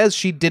she says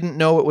she didn't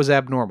know it was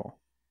abnormal.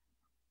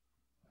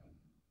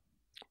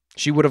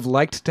 She would have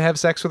liked to have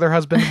sex with her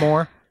husband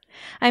more.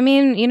 I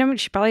mean,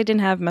 she probably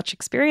didn't have much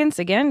experience.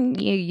 Again,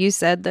 you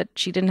said that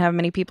she didn't have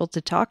many people to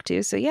talk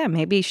to. So, yeah,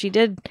 maybe she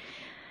did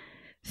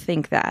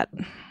think that.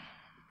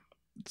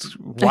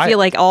 I feel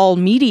like all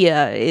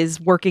media is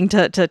working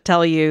to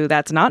tell you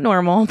that's not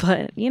normal.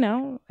 But,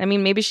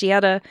 maybe she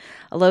had a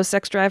low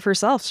sex drive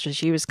herself. So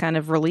she was kind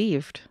of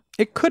relieved.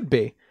 It could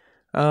be.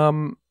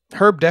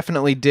 Herb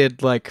definitely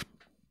did,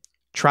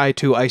 try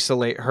to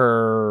isolate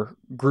her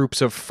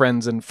groups of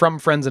friends and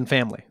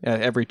family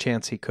every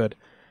chance he could.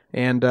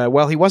 And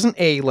while he wasn't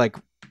he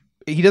wasn't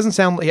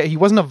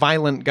a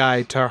violent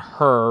guy to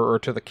her or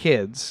to the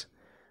kids.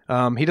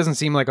 He doesn't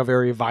seem like a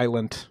very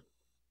violent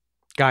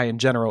guy in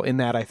general, in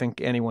that I think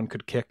anyone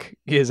could kick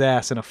his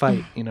ass in a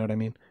fight. You know what I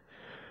mean?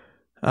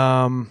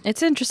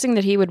 It's interesting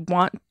that he would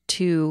want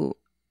to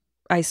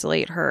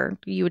isolate her.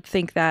 You would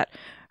think that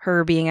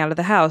her being out of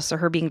the house or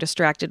her being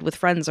distracted with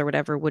friends or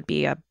whatever would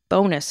be a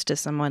bonus to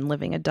someone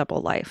living a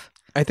double life.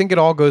 I think it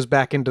all goes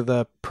back into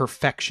the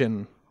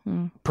perfectionist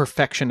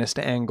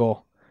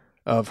angle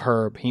of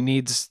Herb. He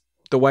needs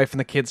the wife and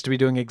the kids to be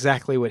doing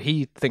exactly what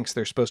he thinks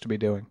they're supposed to be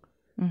doing.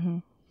 Mm-hmm.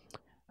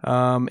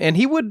 And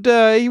he would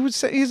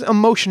say he's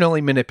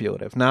emotionally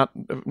manipulative,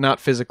 not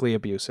physically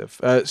abusive.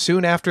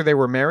 Soon after they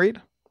were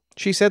married,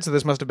 she said, so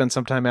this must have been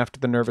sometime after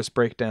the nervous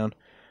breakdown.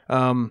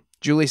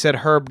 Julie said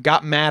Herb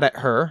got mad at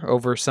her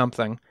over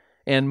something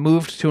and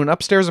moved to an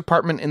upstairs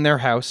apartment in their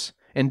house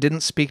and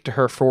didn't speak to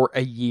her for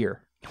a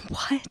year.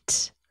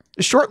 What?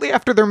 Shortly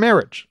after their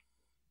marriage.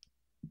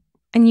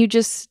 And you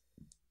just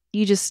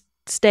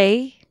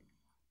stay?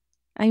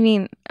 I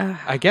mean,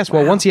 I guess. Wow.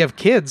 Well, once you have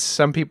kids,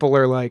 some people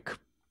are like,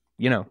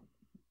 now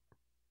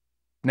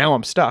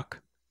I'm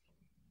stuck.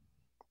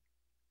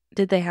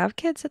 Did they have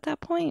kids at that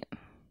point?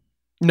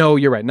 No,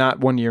 you're right. Not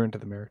 1 year into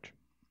the marriage.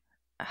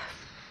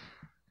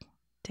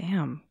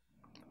 Damn.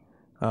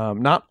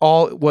 Not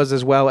all was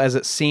as well as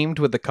it seemed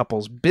with the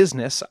couple's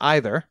business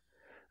either.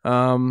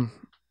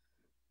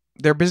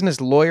 Their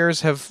business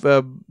lawyers have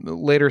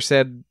later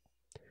said,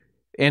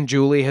 and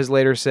Julie has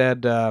later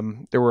said,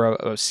 there were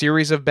a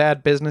series of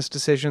bad business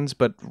decisions,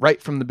 but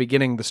right from the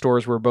beginning, the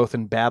stores were both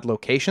in bad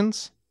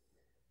locations,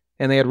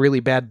 and they had really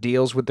bad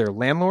deals with their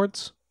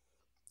landlords.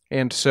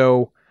 And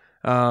so,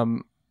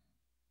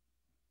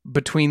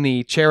 between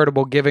the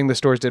charitable giving the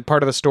stores did,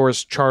 part of the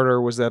store's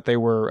charter was that they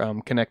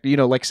were connected,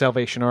 like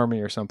Salvation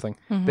Army or something.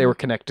 Mm-hmm. They were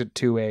connected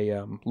to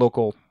a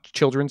local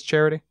children's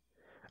charity,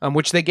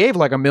 which they gave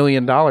like $1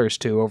 million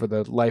to over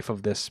the life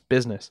of this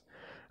business.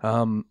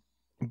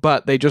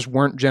 But they just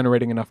weren't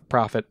generating enough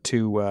profit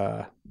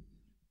to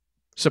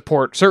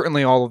support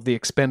certainly all of the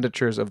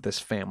expenditures of this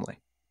family.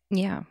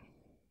 Yeah.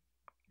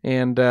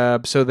 And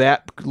so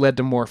that led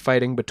to more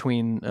fighting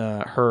between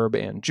Herb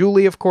and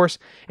Julie, of course.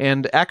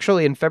 And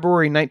actually in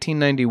February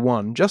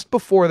 1991, just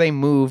before they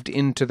moved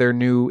into their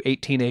new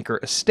 18-acre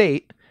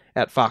estate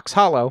at Fox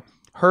Hollow,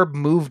 Herb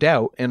moved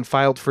out and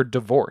filed for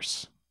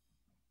divorce.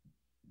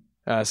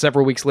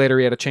 Several weeks later,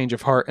 he had a change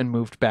of heart and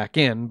moved back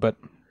in, but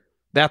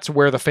that's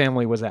where the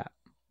family was at.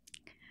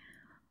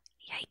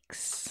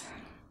 Yikes.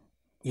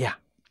 Yeah.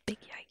 Big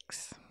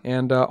yikes.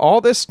 And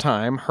all this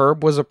time,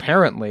 Herb was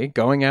apparently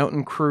going out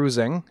and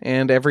cruising,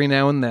 and every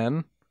now and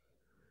then,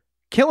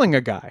 killing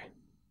a guy.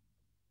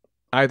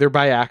 Either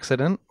by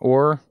accident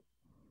or...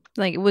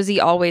 Like, was he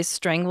always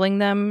strangling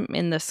them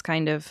in this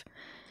kind of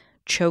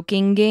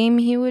choking game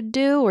he would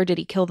do, or did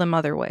he kill them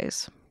other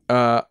ways?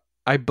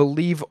 I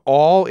believe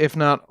all, if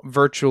not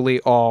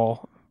virtually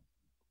all,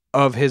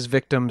 of his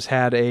victims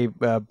had a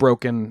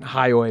broken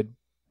hyoid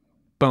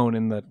bone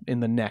in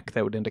the neck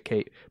that would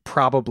indicate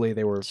probably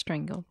they were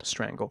strangled.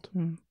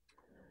 Mm.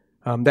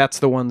 That's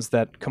the ones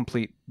that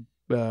complete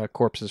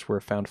corpses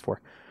were found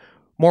for.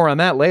 More on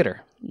that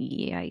later.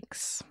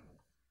 Yikes.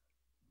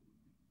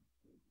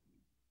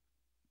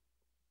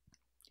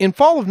 In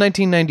fall of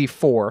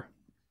 1994,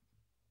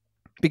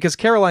 because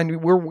Caroline,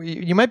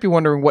 you might be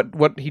wondering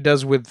what he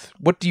does with,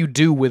 what do you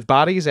do with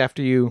bodies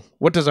after you,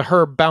 what does a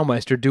Herb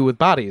Baumeister do with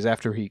bodies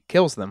after he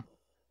kills them?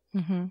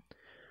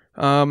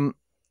 Mm-hmm.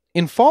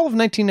 In fall of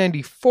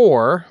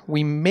 1994,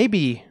 we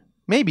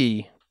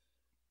maybe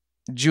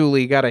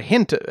Julie got a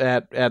hint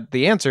at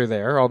the answer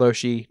there, although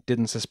she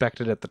didn't suspect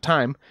it at the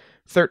time.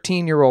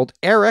 13-year-old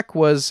Eric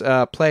was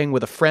playing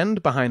with a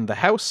friend behind the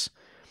house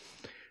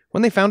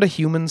when they found a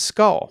human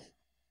skull.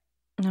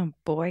 Oh,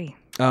 boy.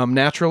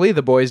 Naturally,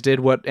 the boys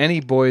did what any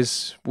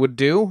boys would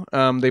do.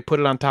 They put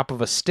it on top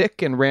of a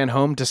stick and ran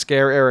home to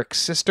scare Eric's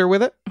sister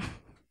with it.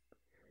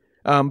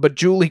 But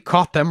Julie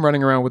caught them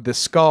running around with this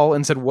skull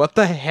and said, "What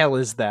the hell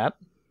is that?"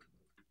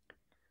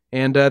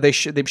 And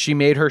she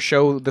made her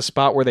show the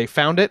spot where they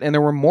found it, and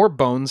there were more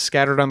bones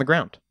scattered on the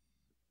ground.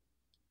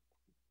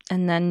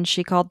 And then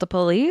she called the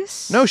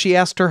police? No, she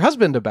asked her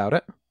husband about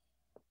it.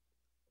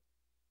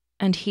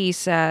 And he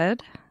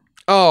said...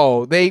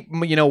 Oh,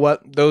 you know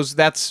what? Those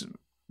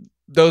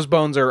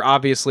bones are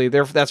obviously,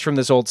 that's from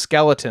this old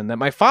skeleton that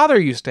my father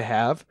used to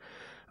have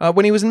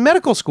when he was in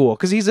medical school,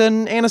 because he's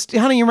an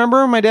honey, you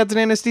remember? My dad's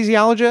an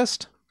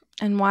anesthesiologist.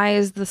 And why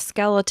is the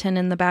skeleton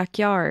in the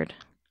backyard?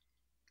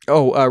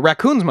 Oh,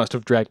 raccoons must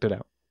have dragged it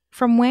out.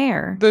 From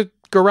where? The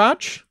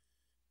garage?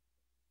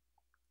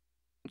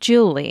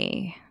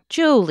 Julie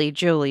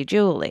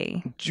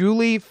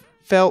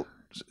felt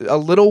a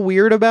little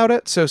weird about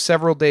it, so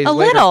several days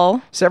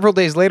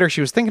later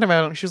she was thinking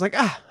about it, and she was like,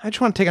 I just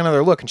want to take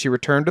another look, and she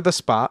returned to the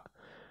spot,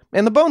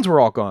 and the bones were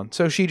all gone,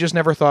 so she just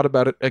never thought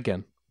about it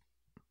again.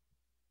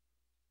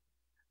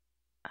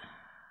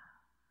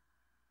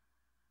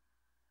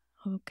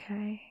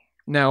 Okay.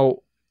 Now,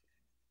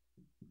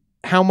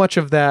 how much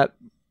of that,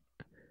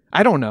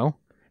 I don't know,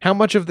 how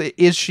much of the,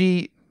 is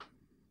she...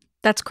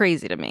 That's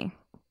crazy to me.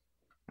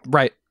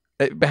 Right.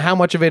 How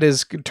much of it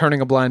is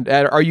turning a blind...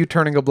 Are you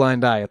turning a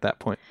blind eye at that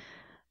point?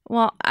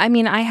 Well, I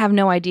mean, I have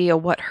no idea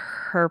what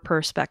her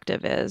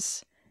perspective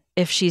is.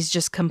 if she's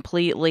just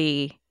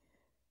completely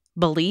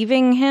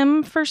believing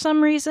him for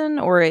some reason,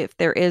 or if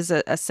there is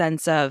a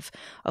sense of,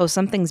 oh,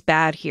 something's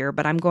bad here,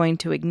 but I'm going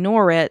to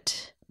ignore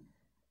it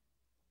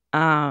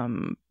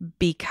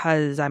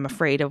because I'm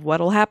afraid of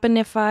what'll happen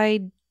if I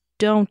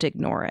don't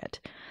ignore it.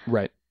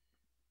 Right.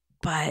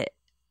 But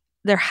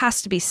there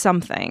has to be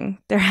something.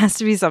 There has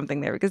to be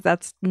something there, because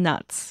that's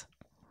nuts.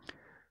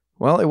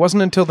 Well, it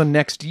wasn't until the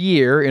next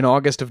year, in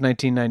August of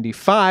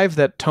 1995,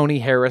 that Tony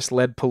Harris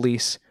led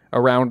police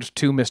around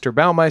to Mr.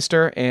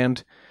 Baumeister,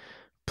 and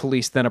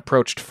police then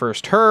approached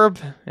first Herb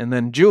and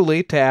then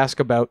Julie to ask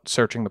about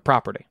searching the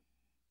property.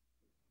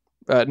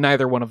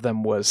 Neither one of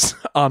them was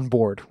on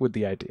board with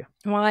the idea.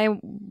 Why?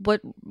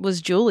 What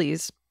was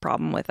Julie's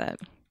problem with it?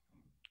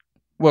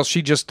 Well,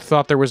 she just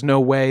thought there was no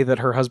way that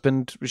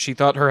she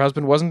thought her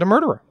husband wasn't a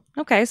murderer.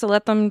 Okay, so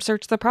let them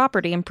search the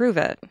property and prove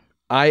it.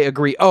 I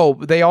agree. Oh,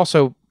 they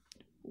also,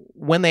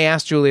 when they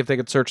asked Julie if they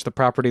could search the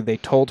property, they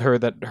told her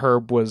that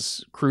Herb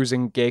was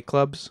cruising gay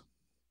clubs.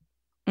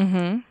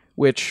 Mm-hmm.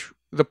 Which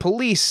the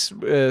police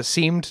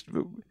seemed,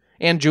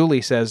 and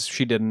Julie says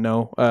she didn't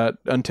know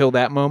until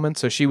that moment,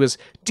 so she was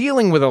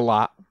dealing with a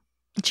lot.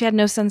 She had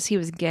no sense he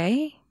was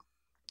gay?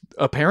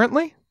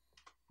 Apparently.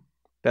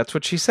 That's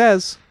what she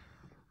says.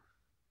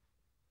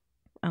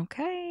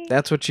 Okay.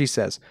 That's what she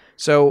says.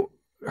 So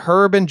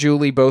Herb and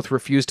Julie both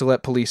refused to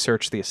let police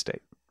search the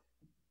estate.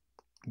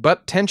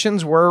 But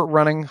tensions were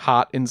running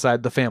hot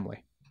inside the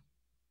family.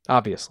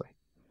 Obviously.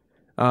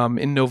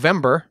 In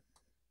November,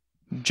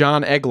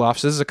 John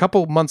Egloff, this is a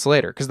couple months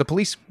later, because the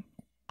police,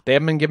 they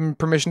haven't been given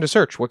permission to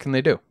search. What can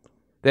they do?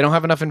 They don't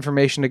have enough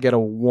information to get a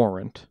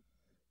warrant,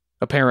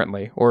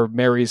 apparently, or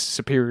Mary's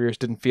superiors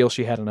didn't feel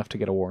she had enough to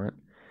get a warrant.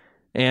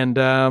 And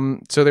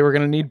so they were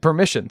going to need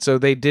permission. So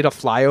they did a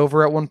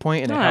flyover at one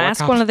point. In a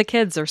helicopter. Ask one of the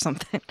kids or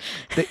something.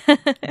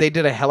 They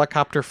did a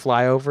helicopter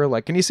flyover,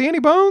 like, can you see any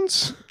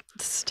bones?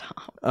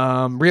 Stop.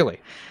 Really?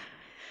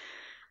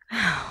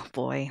 Oh,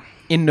 boy.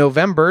 In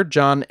November,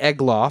 John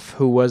Egloff,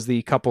 who was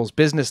the couple's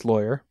business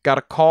lawyer, got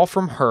a call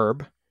from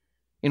Herb,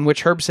 in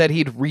which Herb said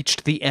he'd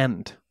reached the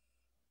end.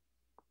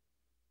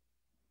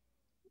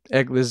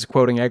 This is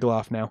quoting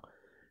Egloff now.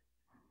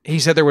 He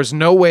said there was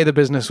no way the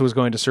business was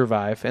going to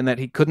survive, and that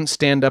he couldn't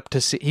stand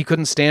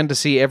to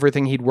see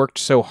everything he'd worked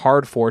so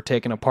hard for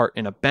taken apart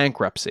in a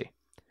bankruptcy.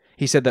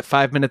 He said that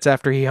 5 minutes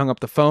after he hung up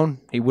the phone,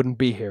 he wouldn't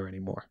be here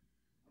anymore.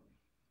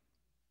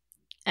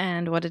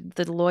 And what did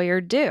the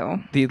lawyer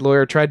do? The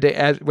lawyer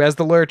as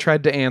the lawyer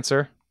tried to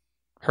answer,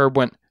 Herb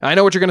went, I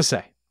know what you're going to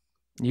say.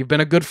 You've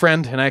been a good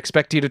friend, and I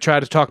expect you to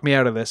try to talk me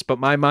out of this, but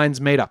my mind's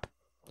made up.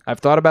 I've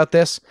thought about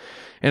this,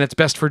 and it's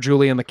best for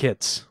Julie and the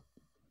kids.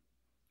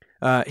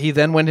 He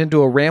then went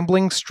into a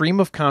rambling stream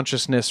of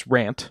consciousness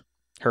rant,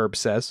 Herb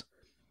says.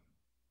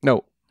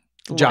 No,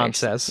 John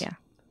says. Yeah.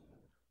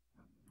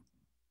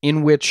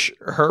 In which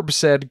Herb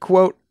said,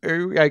 quote,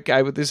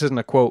 this isn't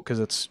a quote because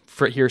it's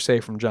hearsay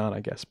from John, I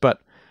guess,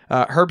 but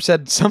Herb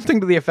said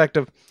something to the effect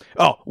of,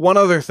 oh, one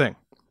other thing.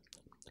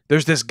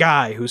 There's this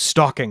guy who's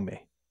stalking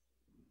me.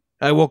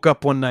 I woke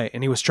up one night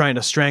and he was trying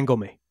to strangle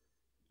me.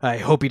 I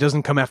hope he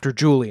doesn't come after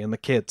Julie and the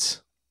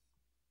kids.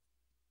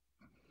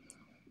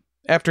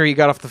 After he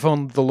got off the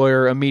phone, the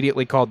lawyer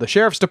immediately called the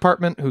sheriff's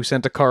department, who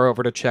sent a car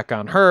over to check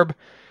on Herb,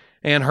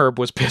 and Herb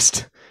was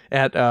pissed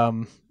at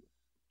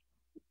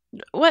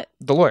what?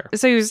 The lawyer.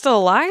 So he was still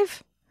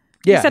alive?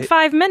 Yeah. He said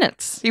 5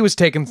 minutes. He was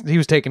taking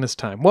his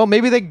time. Well,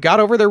 maybe they got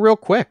over there real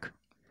quick.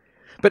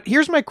 But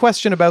here's my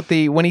question about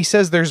when he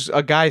says there's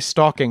a guy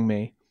stalking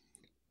me,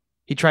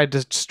 he tried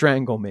to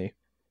strangle me.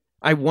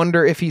 I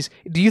wonder if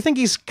do you think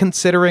he's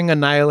considering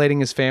annihilating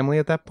his family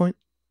at that point?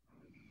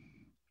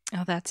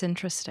 Oh, that's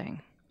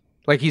interesting.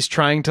 Like he's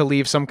trying to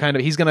leave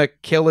he's going to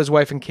kill his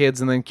wife and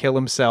kids and then kill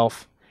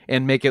himself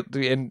and make it,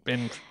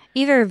 and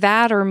either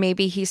that, or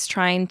maybe he's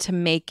trying to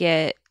make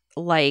it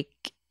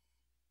like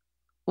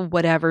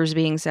whatever's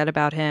being said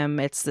about him,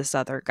 it's this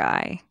other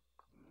guy.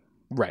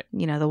 Right.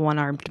 You know, the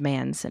one-armed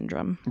man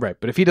syndrome. Right.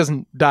 But if he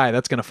doesn't die,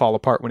 that's going to fall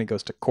apart when he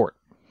goes to court.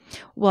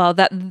 Well,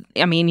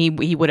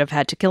 he would have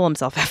had to kill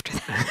himself after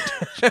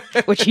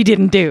that, which he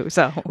didn't do,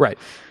 so. Right.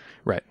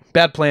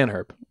 Bad plan,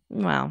 Herb.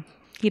 Well,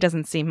 he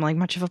doesn't seem like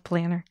much of a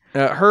planner.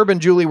 Herb and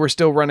Julie were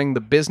still running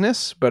the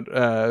business, but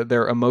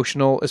their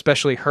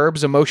especially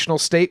Herb's emotional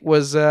state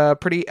was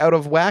pretty out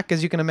of whack,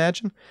 as you can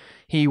imagine.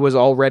 He was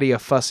already a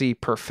fussy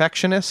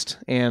perfectionist,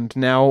 and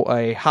now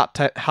a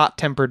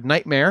hot-tempered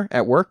nightmare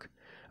at work.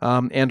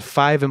 And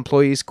 5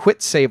 employees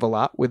quit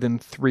Save-A-Lot within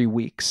 3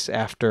 weeks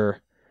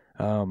after...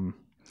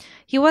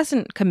 He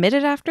wasn't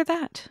committed after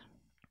that?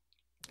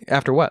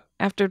 After what?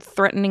 After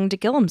threatening to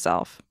kill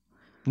himself.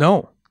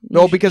 No.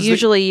 No, because...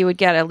 Usually you would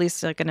get at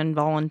least like an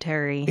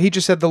involuntary... He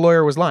just said the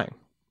lawyer was lying.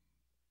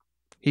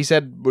 He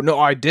said, no,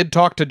 I did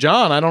talk to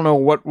John. I don't know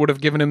what would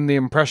have given him the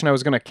impression I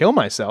was going to kill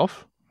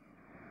myself.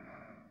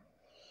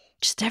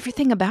 Just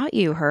everything about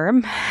you,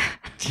 Herb.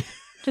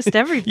 Just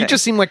everything. You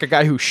just seem like a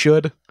guy who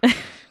should.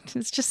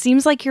 It just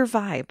seems like your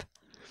vibe.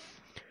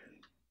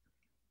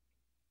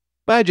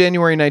 By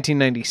January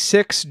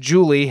 1996,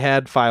 Julie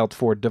had filed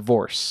for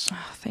divorce.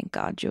 Oh, thank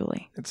God,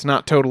 Julie. It's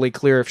not totally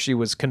clear if she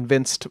was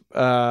convinced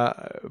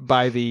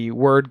by the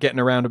word getting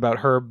around about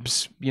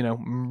Herb's,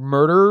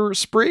 murder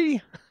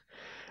spree,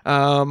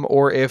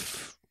 or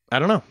if, I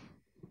don't know,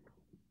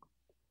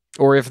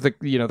 or if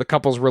the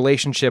couple's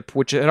relationship,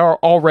 which had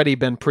already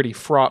been pretty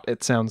fraught,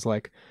 it sounds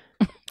like.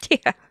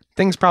 Yeah.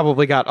 Things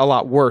probably got a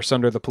lot worse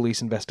under the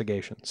police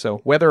investigation. So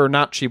whether or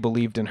not she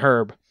believed in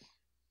Herb,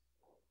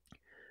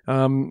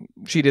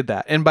 she did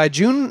that. And by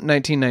June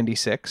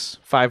 1996,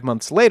 5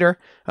 months later,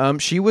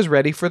 she was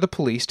ready for the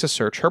police to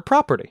search her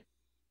property.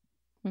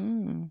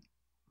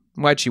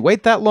 Why'd she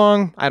wait that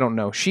long? I don't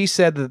know. She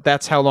said that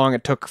that's how long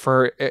it took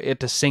for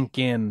it to sink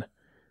in.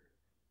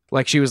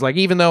 Like, she was like,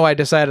 even though I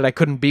decided I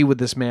couldn't be with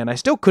this man, I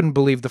still couldn't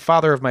believe the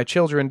father of my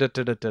children,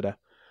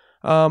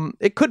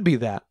 It could be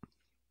that.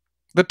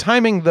 The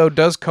timing, though,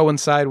 does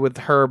coincide with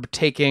Herb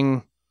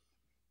taking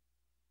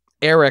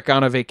Eric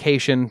on a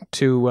vacation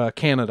to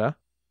Canada,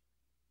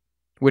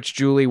 which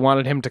Julie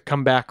wanted him to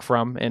come back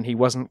from, and he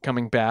wasn't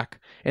coming back.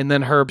 And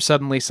then Herb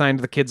suddenly signed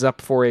the kids up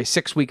for a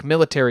 6-week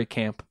military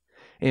camp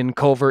in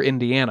Culver,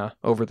 Indiana,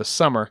 over the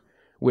summer,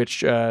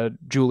 which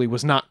Julie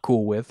was not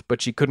cool with,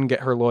 but she couldn't get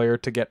her lawyer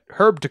to get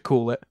Herb to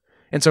cool it.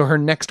 And so her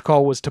next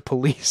call was to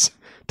police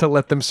to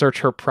let them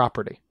search her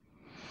property.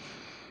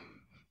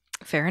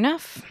 Fair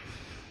enough.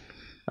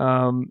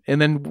 And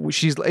then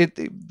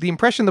the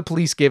impression the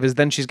police give is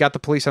then she's got the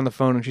police on the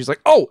phone and she's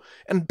like, oh,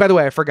 and by the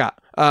way, I forgot.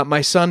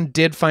 My son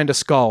did find a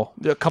skull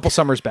a couple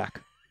summers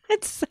back.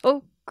 It's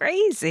so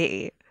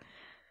crazy.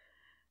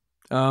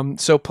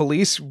 So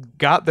police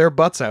got their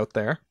butts out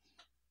there.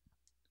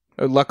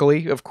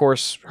 Luckily, of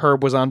course,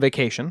 Herb was on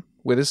vacation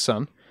with his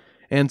son.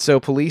 And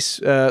so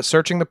police,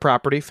 searching the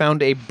property,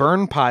 found a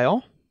burn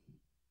pile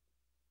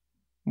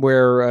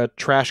where a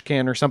trash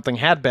can or something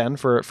had been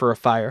for a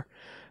fire.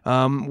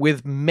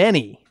 With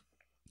many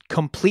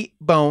complete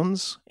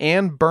bones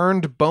and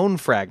burned bone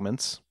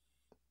fragments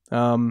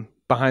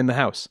behind the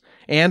house.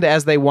 And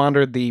as they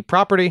wandered the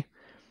property,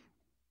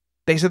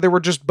 they said there were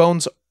just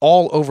bones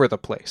all over the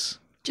place.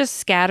 Just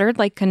scattered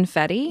like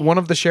confetti? One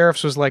of the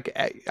sheriffs was like,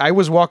 I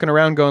was walking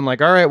around going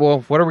like, all right,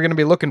 well, what are we going to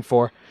be looking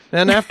for?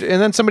 And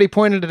then somebody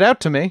pointed it out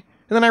to me,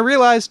 and then I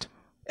realized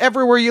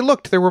everywhere you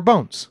looked, there were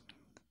bones.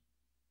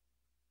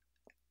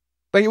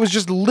 Like, it was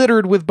just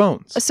littered with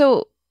bones.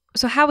 So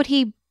how would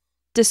he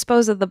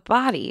dispose of the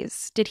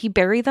bodies? Did he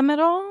bury them at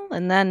all?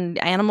 And then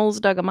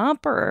animals dug them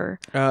up, or?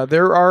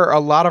 There are a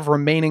lot of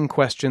remaining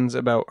questions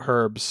about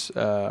Herb's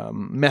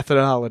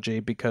methodology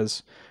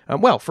because,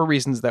 for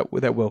reasons that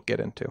we'll get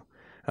into.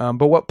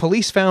 But what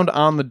police found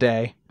on the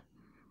day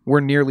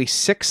were nearly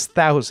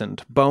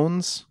 6,000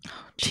 bones,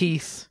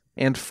 teeth,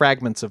 and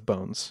fragments of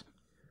bones.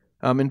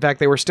 In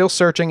fact, they were still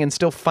searching and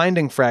still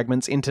finding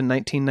fragments into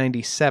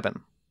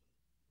 1997.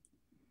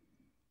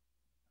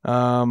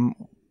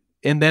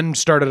 And then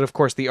started, of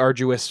course, the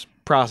arduous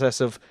process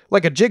of,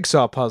 like a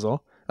jigsaw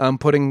puzzle,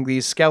 putting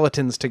these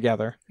skeletons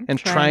together and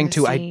trying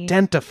to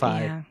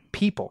identify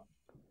people.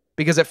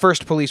 Because at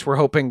first, police were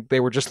hoping they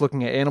were just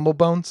looking at animal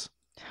bones.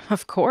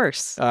 Of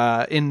course.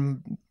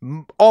 In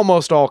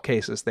almost all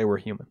cases, they were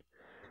human.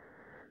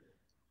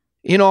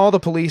 In all, the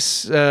police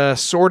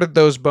sorted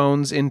those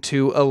bones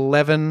into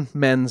 11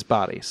 men's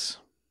bodies.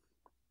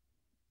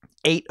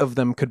 8 of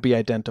them could be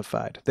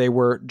identified. They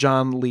were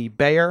John Lee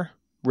Bayer,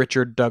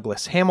 Richard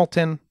Douglas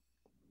Hamilton,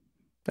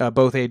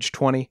 both age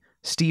 20,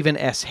 Stephen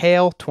S.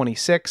 Hale,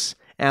 26,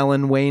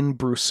 Alan Wayne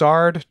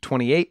Broussard,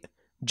 28,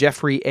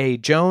 Jeffrey A.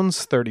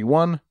 Jones,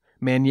 31,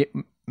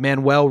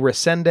 Manuel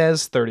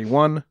Resendez,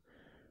 31,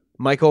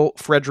 Michael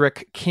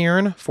Frederick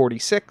Kieran,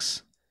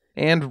 46,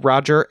 and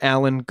Roger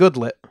Allen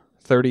Goodlett,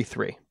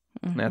 33.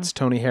 Mm-hmm. That's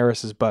Tony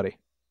Harris's buddy.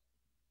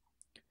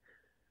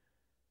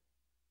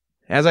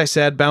 As I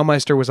said,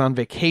 Baumeister was on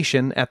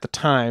vacation at the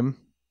time,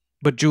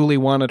 but Julie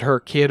wanted her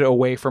kid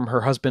away from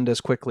her husband as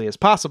quickly as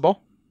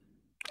possible.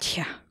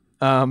 Yeah.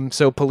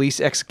 So police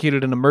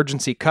executed an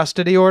emergency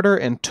custody order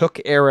and took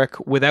Eric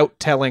without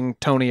telling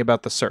Tony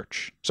about the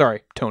search.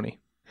 Sorry, Tony.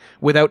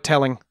 Without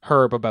telling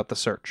Herb about the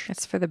search.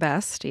 It's for the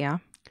best, yeah.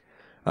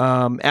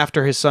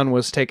 After his son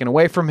was taken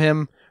away from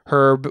him,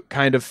 Herb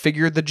kind of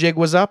figured the jig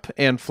was up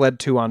and fled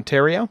to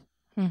Ontario.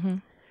 Mm-hmm.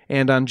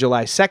 And on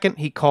July 2nd,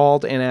 he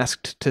called and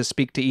asked to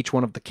speak to each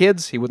one of the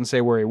kids. He wouldn't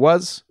say where he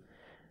was.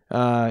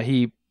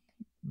 He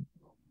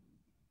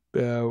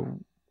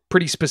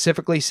pretty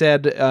specifically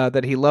said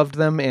that he loved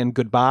them and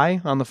goodbye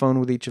on the phone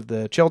with each of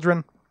the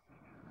children.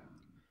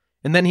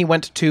 And then he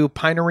went to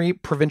Pinery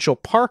Provincial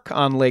Park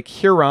on Lake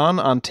Huron,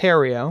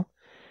 Ontario,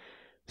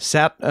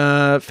 sat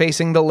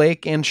facing the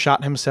lake, and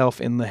shot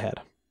himself in the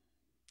head.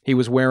 He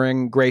was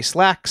wearing gray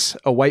slacks,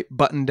 a white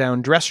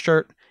button-down dress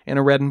shirt, and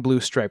a red and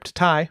blue striped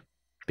tie,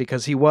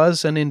 because he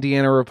was an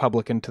Indiana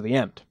Republican to the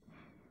end.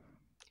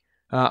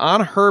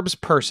 On Herb's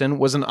person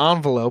was an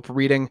envelope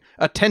reading,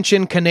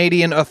 "Attention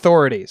Canadian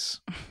Authorities,"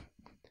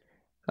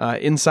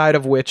 inside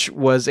of which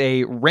was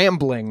a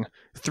rambling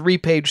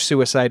 3-page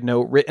suicide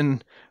note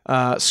written,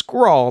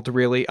 scrawled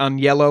really, on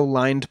yellow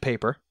lined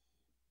paper.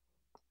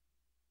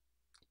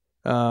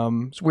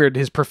 It's weird.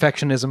 His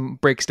perfectionism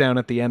breaks down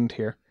at the end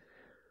here.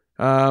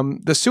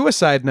 The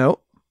suicide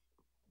note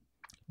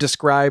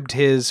described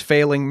his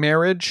failing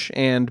marriage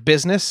and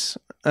business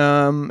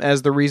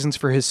as the reasons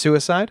for his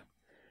suicide,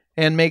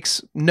 and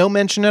makes no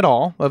mention at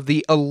all of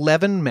the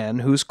 11 men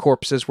whose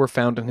corpses were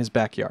found in his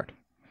backyard.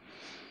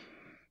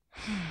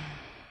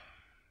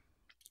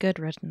 Good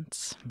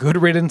riddance.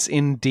 Good riddance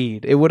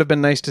indeed. It would have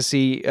been nice to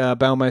see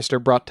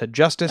Baumeister brought to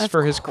justice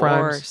for his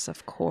crimes.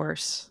 Of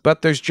course.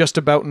 But there's just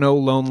about no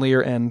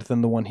lonelier end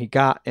than the one he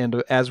got.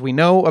 And as we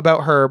know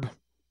about Herb,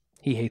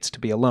 he hates to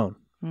be alone.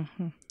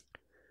 Mm-hmm.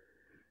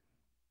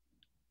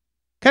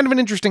 Kind of an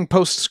interesting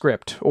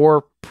postscript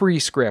or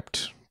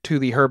prescript to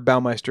the Herb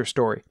Baumeister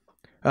story.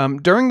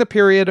 During the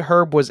period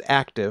Herb was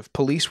active,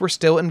 police were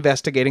still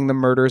investigating the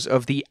murders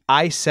of the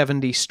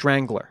I-70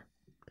 Strangler.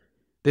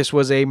 This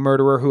was a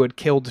murderer who had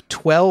killed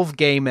 12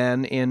 gay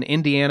men in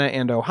Indiana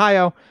and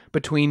Ohio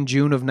between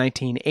June of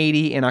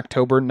 1980 and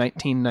October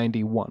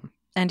 1991.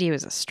 And he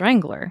was a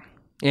strangler.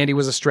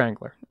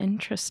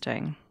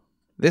 Interesting.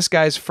 This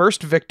guy's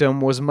first victim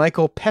was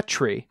Michael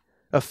Petrie,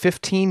 a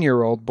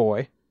 15-year-old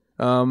boy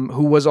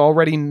who was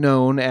already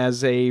known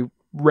as a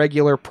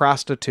regular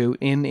prostitute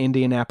in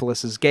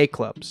Indianapolis's gay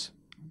clubs.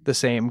 The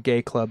same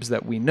gay clubs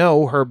that we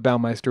know Herb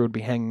Baumeister would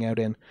be hanging out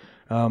in,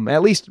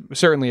 at least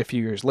certainly a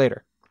few years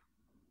later.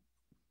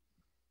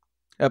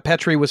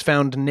 Petrie was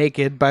found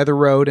naked by the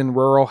road in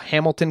rural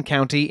Hamilton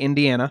County,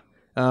 Indiana.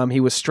 He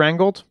was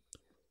strangled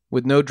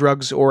with no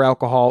drugs or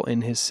alcohol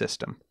in his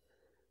system.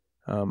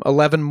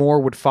 11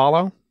 more would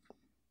follow.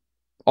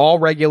 All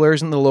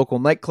regulars in the local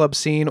nightclub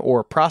scene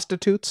or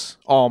prostitutes,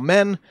 all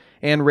men,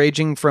 and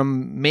ranging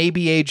from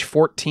maybe age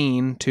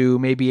 14 to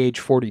maybe age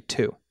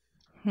 42.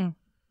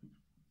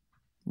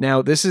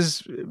 Now, this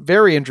is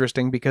very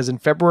interesting because in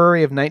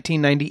February of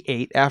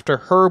 1998, after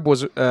Herb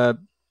was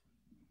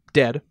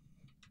dead,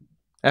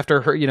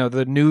 after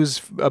the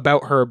news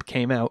about Herb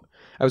came out,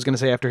 I was going to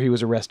say after he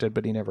was arrested,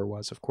 but he never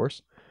was, of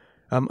course.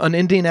 An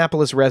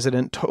Indianapolis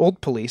resident told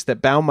police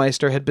that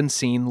Baumeister had been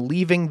seen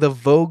leaving the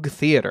Vogue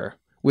Theater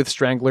with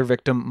Strangler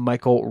victim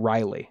Michael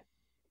Riley.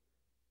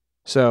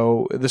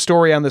 So the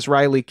story on this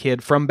Riley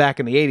kid from back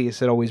in the 80s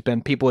had always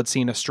been people had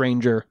seen a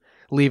stranger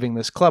leaving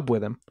this club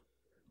with him.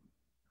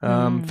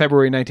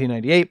 February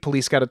 1998,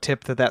 police got a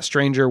tip that that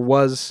stranger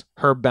was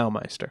Herb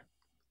Baumeister.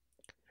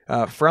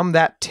 From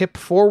that tip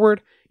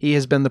forward, he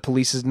has been the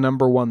police's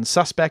number one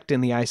suspect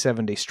in the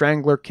I-70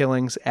 Strangler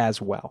killings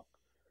as well.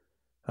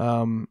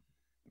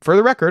 For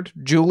the record,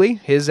 Julie,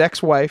 his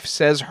ex-wife,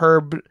 says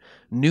Herb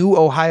knew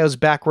Ohio's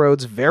back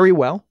roads very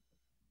well.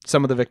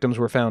 Some of the victims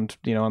were found,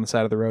 on the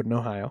side of the road in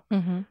Ohio.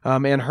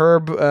 Mm-hmm. And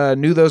Herb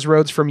knew those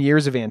roads from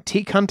years of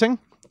antique hunting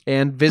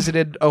and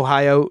visited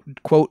Ohio,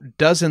 quote,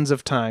 dozens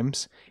of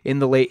times in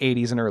the late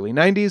 80s and early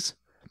 90s.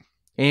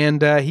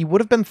 And he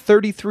would have been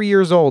 33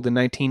 years old in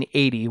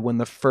 1980 when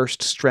the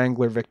first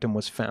Strangler victim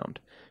was found.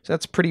 So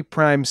that's pretty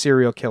prime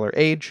serial killer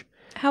age.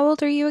 How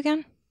old are you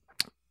again?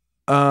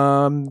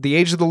 The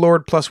age of the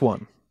Lord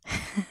 +1.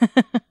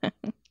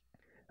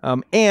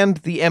 And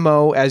the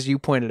MO, as you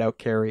pointed out,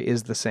 Carrie,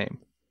 is the same.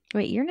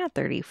 Wait, you're not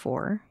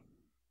 34.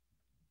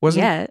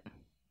 Wasn't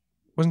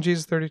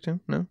Jesus 32?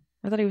 No?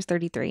 I thought he was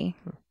 33.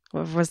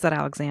 Or was that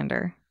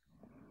Alexander?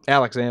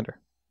 Alexander.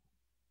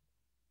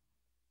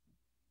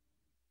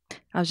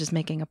 I was just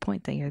making a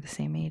point that you're the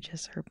same age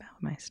as Herb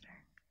Baumeister.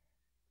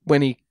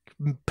 When he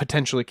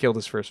potentially killed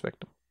his first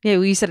victim. Yeah,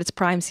 well, you said it's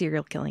prime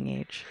serial killing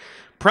age.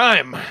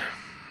 Prime!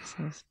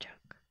 So it's a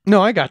joke.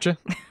 No, I gotcha.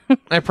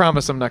 I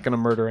promise I'm not going to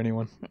murder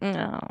anyone.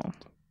 No.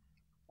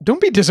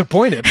 Don't be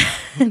disappointed.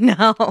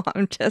 No,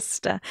 I'm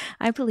just,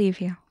 I believe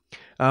you.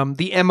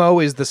 The MO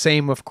is the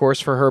same, of course,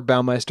 for Herb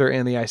Baumeister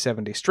and the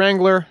I-70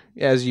 Strangler.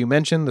 As you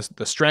mentioned,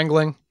 the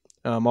strangling,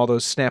 all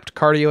those snapped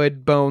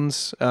cardioid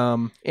bones.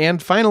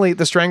 And finally,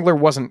 the Strangler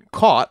wasn't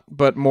caught,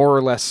 but more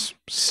or less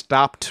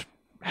stopped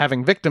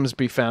having victims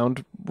be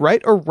found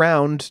right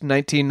around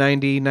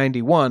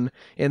 1990-91,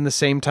 in the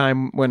same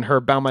time when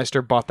Herb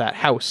Baumeister bought that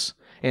house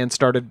and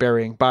started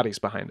burying bodies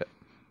behind it.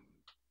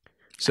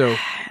 So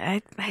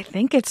I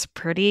think it's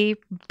pretty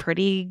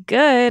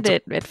good.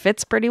 It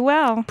fits pretty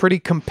well. Pretty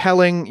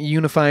compelling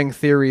unifying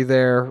theory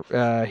there.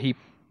 He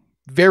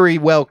very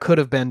well could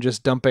have been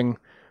just dumping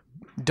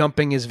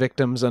his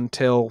victims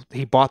until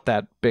he bought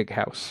that big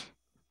house.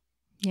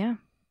 Yeah.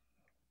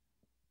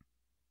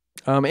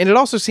 And it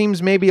also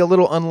seems maybe a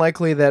little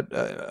unlikely that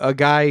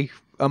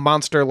a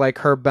monster like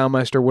Herb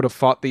Baumeister would have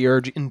fought the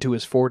urge into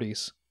his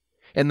 40s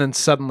and then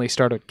suddenly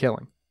started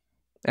killing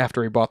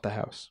after he bought the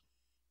house.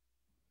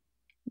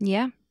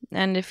 Yeah.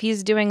 And if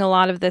he's doing a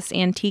lot of this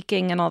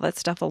antiquing and all that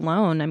stuff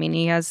alone, I mean,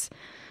 he has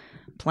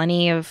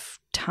plenty of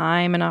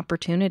time and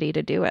opportunity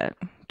to do it,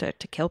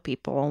 to kill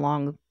people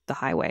along the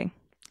highway.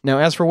 Now,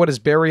 as for what his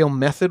burial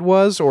method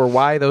was, or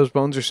why those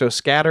bones are so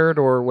scattered,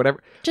 or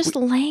whatever... Just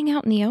laying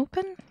out in the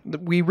open?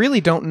 We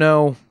really don't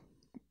know...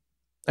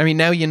 I mean,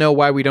 now you know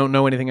why we don't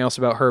know anything else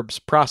about Herb's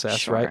process,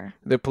 Sure. right?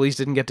 The police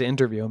didn't get to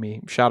interview him.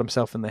 He shot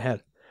himself in the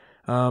head.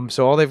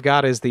 So all they've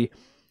got is the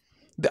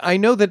I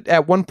know that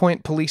at one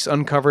point police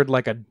uncovered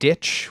like a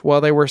ditch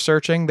while they were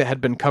searching that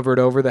had been covered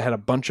over that had a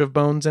bunch of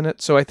bones in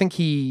it. So I think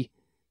he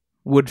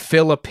would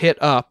fill a pit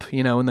up,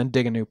 and then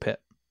dig a new pit.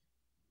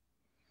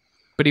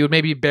 But he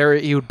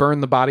would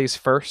burn the bodies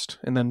first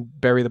and then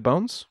bury the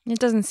bones? It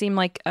doesn't seem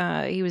like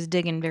he was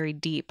digging very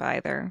deep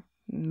either.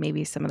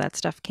 Maybe some of that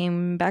stuff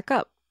came back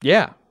up.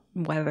 Yeah.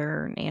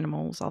 Weather,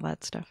 animals, all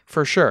that stuff.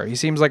 For sure. He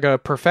seems like a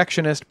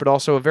perfectionist, but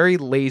also a very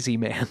lazy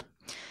man.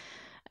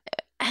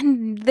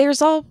 And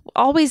there's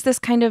always this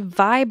kind of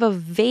vibe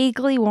of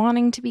vaguely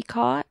wanting to be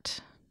caught.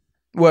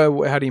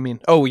 Well, how do you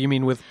mean? Oh, you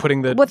mean with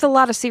putting the... With a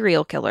lot of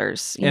serial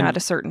killers, at a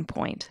certain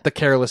point. The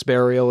careless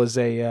burial is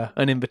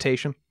an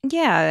invitation?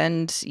 Yeah,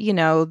 and,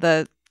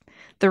 the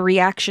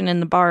reaction in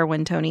the bar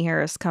when Tony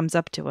Harris comes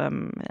up to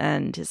him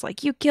and is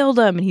like, you killed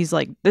him. And he's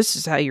like, this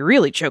is how you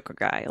really choke a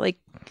guy. Like,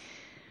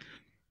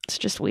 it's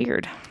just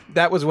weird.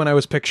 That was when I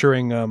was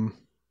picturing...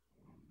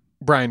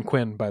 Brian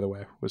Quinn, by the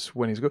way, was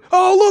when he's going,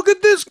 oh, look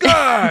at this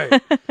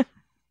guy!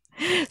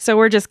 So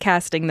we're just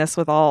casting this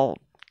with all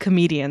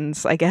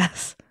comedians, I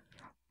guess.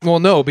 Well,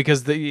 no,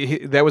 because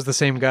that was the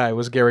same guy,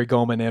 was Gary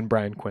Goldman and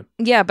Brian Quinn.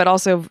 Yeah, but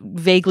also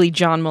vaguely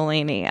John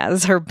Mulaney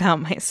as her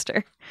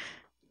Baumeister.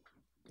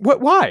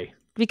 What? Why?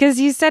 Because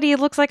you said he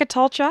looks like a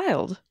tall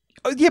child.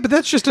 Yeah, but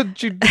that's just a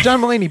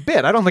John Mulaney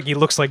bit. I don't think he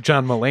looks like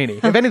John Mulaney.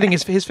 Okay. If anything,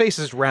 his face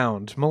is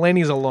round.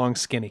 Mulaney's a long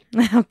skinny.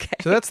 Okay.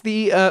 So that's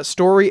the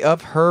story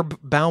of Herb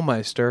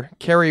Baumeister.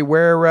 Carrie,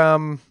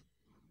 where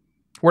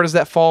does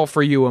that fall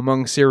for you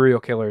among serial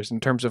killers in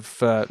terms of,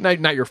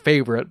 not your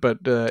favorite, but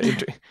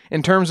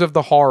in terms of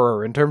the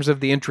horror, in terms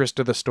of the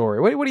interest of the story?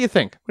 What do you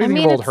think? What do you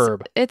think of old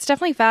Herb? It's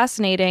definitely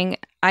fascinating.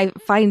 I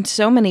find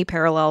so many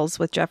parallels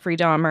with Jeffrey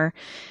Dahmer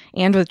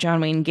and with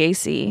John Wayne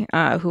Gacy,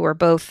 who are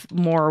both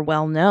more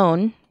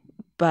well-known,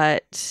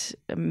 but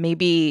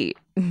maybe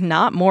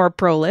not more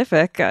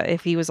prolific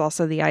if he was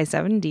also the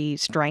I-70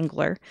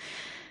 strangler.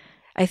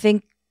 I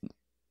think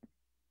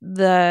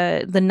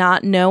the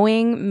not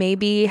knowing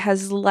maybe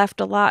has left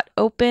a lot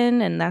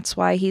open, and that's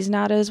why he's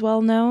not as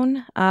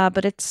well-known.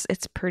 But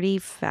it's pretty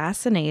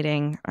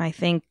fascinating. I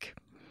think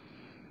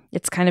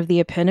it's kind of the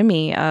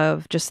epitome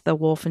of just the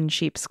wolf in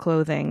sheep's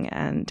clothing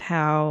and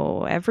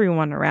how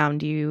everyone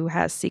around you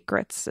has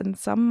secrets and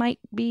some might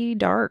be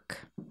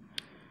dark.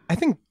 I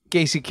think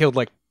Gacy killed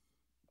like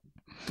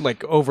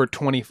over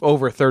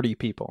 30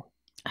 people.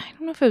 I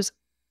don't know if it was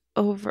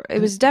over. It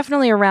was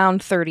definitely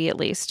around 30 at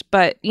least.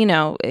 But,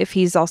 if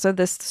he's also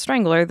this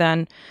strangler,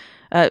 then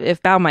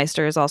if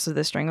Baumeister is also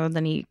this strangler,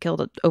 then he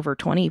killed over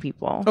 20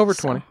 people. Over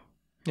 20.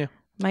 Yeah.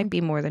 Might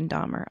be more than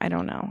Dahmer. I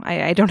don't know.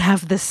 I don't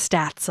have the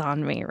stats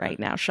on me right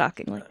now,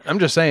 shockingly. I'm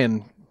just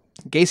saying,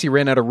 Gacy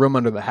ran out of room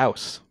under the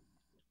house.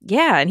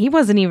 Yeah, and he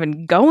wasn't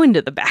even going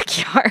to the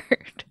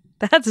backyard.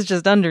 That's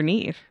just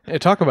underneath. Hey,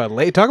 talk about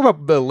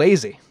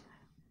lazy.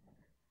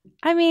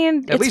 I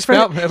mean, at least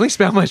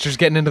Baumeister's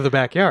getting into the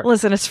backyard.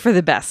 Listen, it's for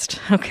the best,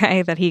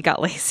 okay, that he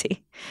got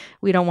lazy.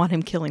 We don't want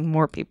him killing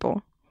more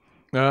people.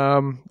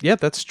 Yeah,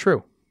 that's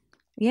true.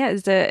 Yeah,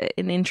 it's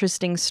an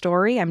interesting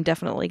story. I'm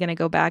definitely going to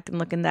go back and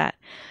look in that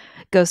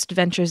Ghost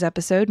Adventures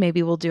episode.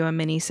 Maybe we'll do a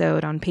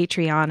mini-sode on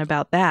Patreon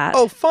about that.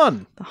 Oh,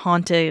 fun! The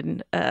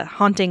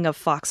haunting of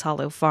Fox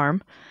Hollow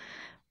Farm.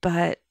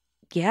 But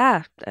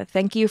yeah,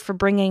 thank you for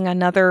bringing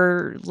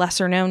another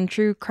lesser-known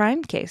true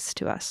crime case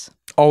to us.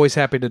 Always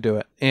happy to do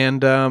it.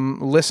 And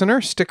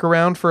listener, stick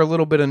around for a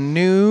little bit of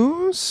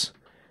news.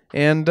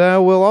 And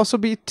we'll also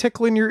be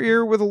tickling your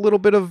ear with a little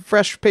bit of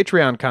fresh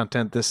Patreon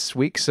content this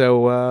week,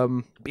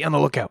 so be on the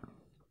lookout.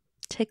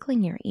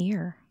 Tickling your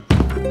ear.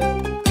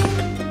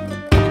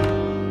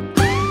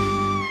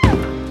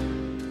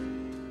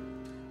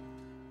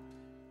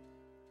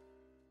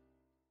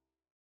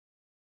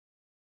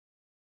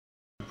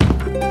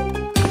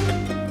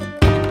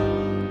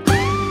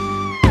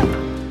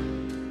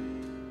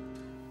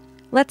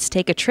 Let's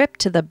take a trip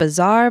to the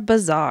Bizarre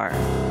Bazaar.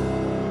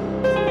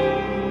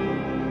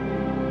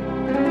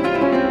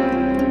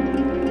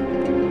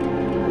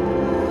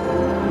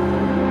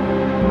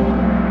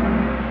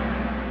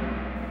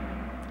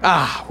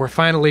 Ah, we're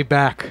finally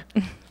back.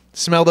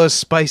 Smell those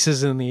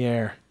spices in the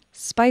air.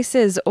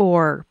 Spices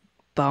or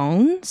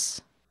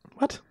bones?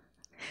 What?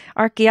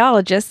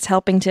 Archaeologists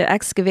helping to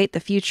excavate the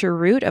future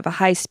route of a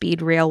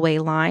high-speed railway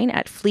line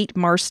at Fleet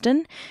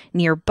Marston,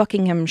 near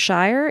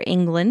Buckinghamshire,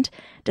 England,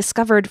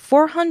 discovered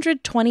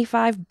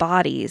 425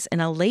 bodies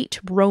in a late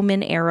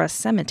Roman-era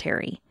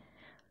cemetery.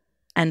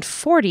 And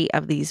 40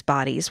 of these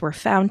bodies were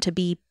found to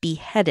be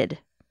beheaded.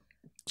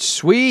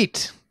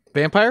 Sweet!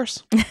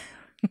 Vampires?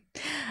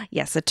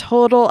 Yes, a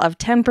total of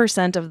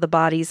 10% of the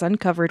bodies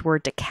uncovered were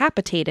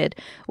decapitated,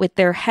 with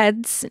their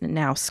heads,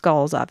 now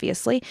skulls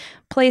obviously,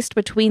 placed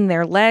between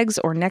their legs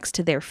or next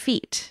to their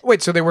feet.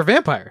 Wait, so they were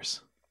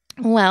vampires?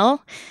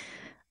 Well,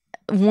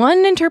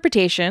 one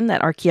interpretation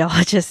that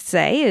archaeologists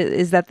say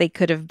is that they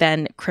could have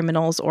been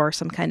criminals or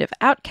some kind of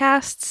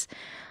outcasts,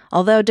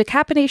 although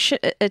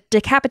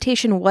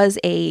decapitation was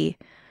a,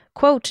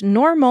 quote,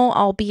 normal,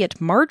 albeit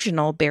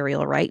marginal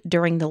burial rite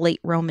during the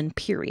late Roman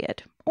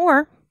period.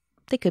 Or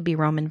They could be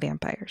Roman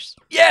vampires.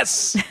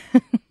 Yes!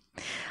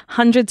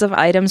 Hundreds of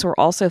items were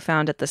also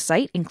found at the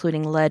site,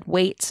 including lead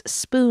weights,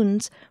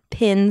 spoons,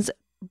 pins,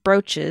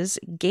 brooches,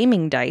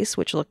 gaming dice,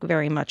 which look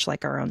very much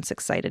like our own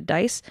six-sided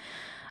dice,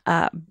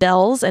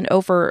 bells, and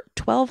over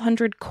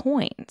 1,200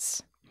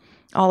 coins.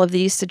 All of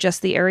these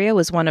suggest the area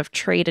was one of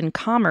trade and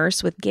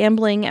commerce, with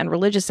gambling and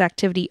religious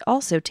activity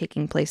also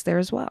taking place there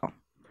as well.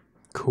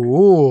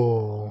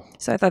 Cool.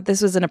 So I thought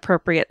this was an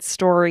appropriate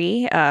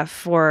story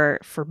for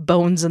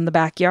bones in the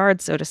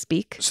backyard, so to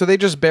speak. So they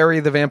just bury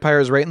the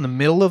vampires right in the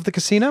middle of the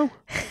casino?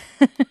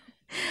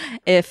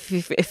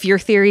 If your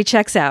theory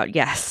checks out,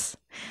 yes.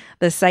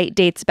 The site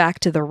dates back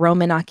to the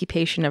Roman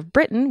occupation of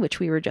Britain, which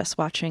we were just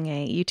watching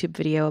a YouTube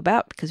video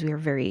about because we are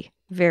very,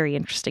 very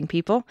interesting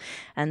people.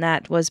 And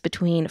that was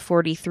between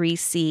 43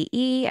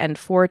 CE and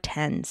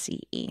 410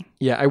 CE.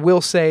 Yeah, I will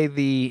say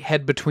the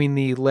head between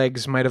the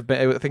legs might have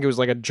been, I think it was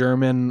like a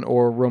German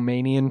or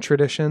Romanian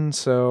tradition.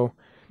 So,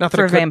 not that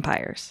for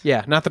vampires.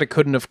 Yeah, not that it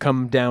couldn't have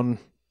come down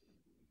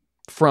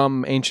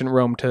from ancient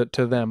Rome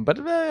to them, but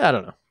I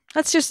don't know.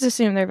 Let's just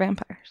assume they're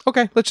vampires.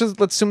 Okay, let's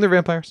assume they're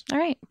vampires. All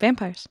right,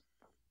 vampires.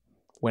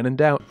 When in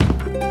doubt.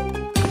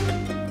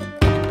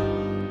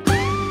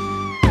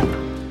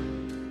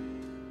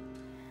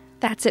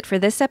 That's it for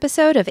this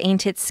episode of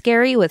Ain't It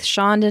Scary with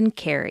Sean and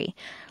Carrie.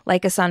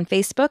 Like us on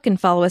Facebook and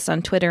follow us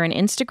on Twitter and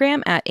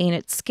Instagram at Ain't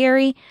It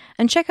Scary,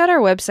 and check out our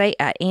website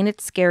at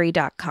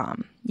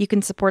ain'titscary.com. You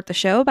can support the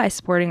show by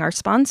supporting our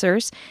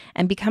sponsors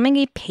and becoming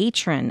a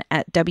patron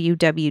at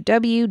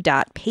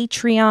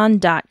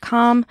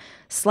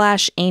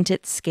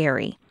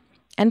www.patreon.com/ain'titscary.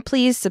 And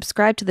please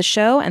subscribe to the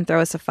show and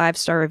throw us a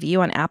 5-star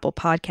review on Apple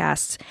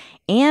Podcasts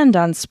and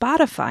on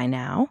Spotify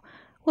now.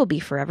 We'll be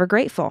forever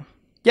grateful.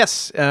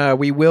 Yes,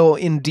 we will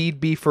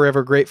indeed be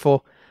forever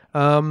grateful.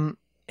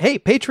 Hey,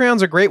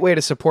 Patreon's a great way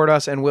to support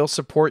us, and we'll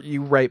support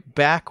you right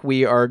back.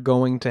 We are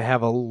going to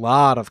have a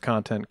lot of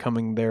content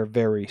coming there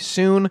very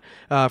soon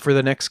for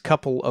the next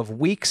couple of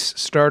weeks,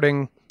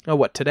 starting,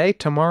 today?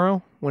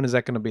 Tomorrow? When is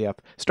that going to be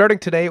up? Starting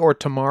today or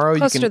tomorrow.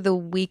 Closer to the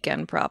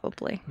weekend,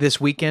 probably.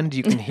 This weekend,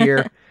 you can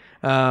hear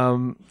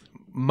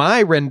my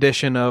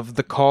rendition of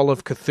The Call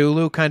of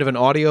Cthulhu, kind of an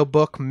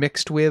audiobook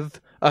mixed with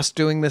us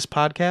doing this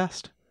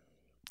podcast.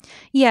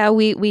 Yeah,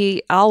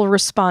 I'll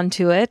respond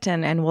to it,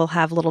 and we'll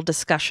have little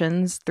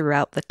discussions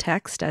throughout the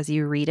text as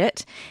you read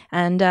it,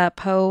 and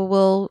Poe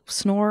will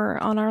snore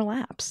on our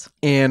laps.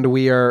 And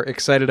we are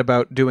excited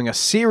about doing a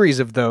series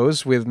of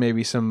those with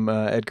maybe some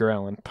Edgar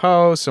Allan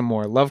Poe, some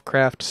more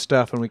Lovecraft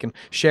stuff, and we can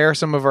share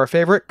some of our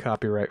favorite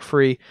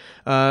copyright-free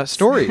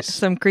stories.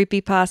 Some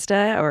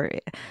creepypasta or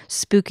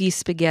spooky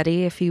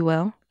spaghetti, if you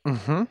will.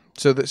 Mm-hmm.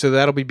 So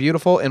that'll be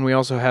beautiful, and we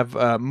also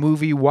have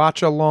movie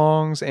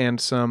watch-alongs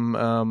and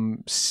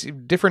some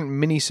different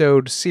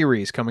mini-sode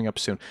series coming up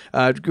soon.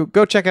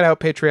 Go check it out,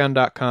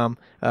 patreon.com.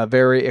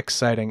 Very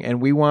exciting, and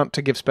we want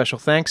to give special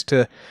thanks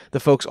to the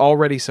folks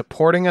already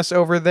supporting us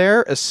over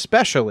there,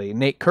 especially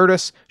Nate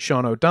Curtis,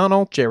 Sean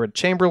O'Donnell, Jared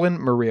Chamberlain,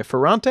 Maria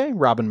Ferrante,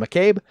 Robin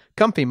McCabe,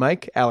 Comfy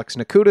Mike, Alex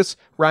Nakutis,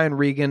 Ryan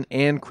Regan,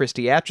 and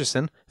Christy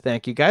Atchison.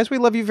 Thank you, guys. We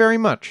love you very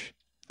much.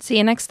 See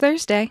you next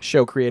Thursday.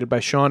 Show created by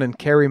Sean and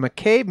Carrie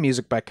McCabe.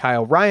 Music by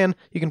Kyle Ryan.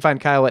 You can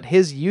find Kyle at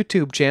his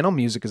YouTube channel,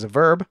 Music is a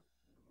Verb.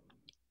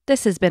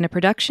 This has been a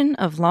production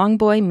of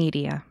Longboy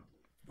Media.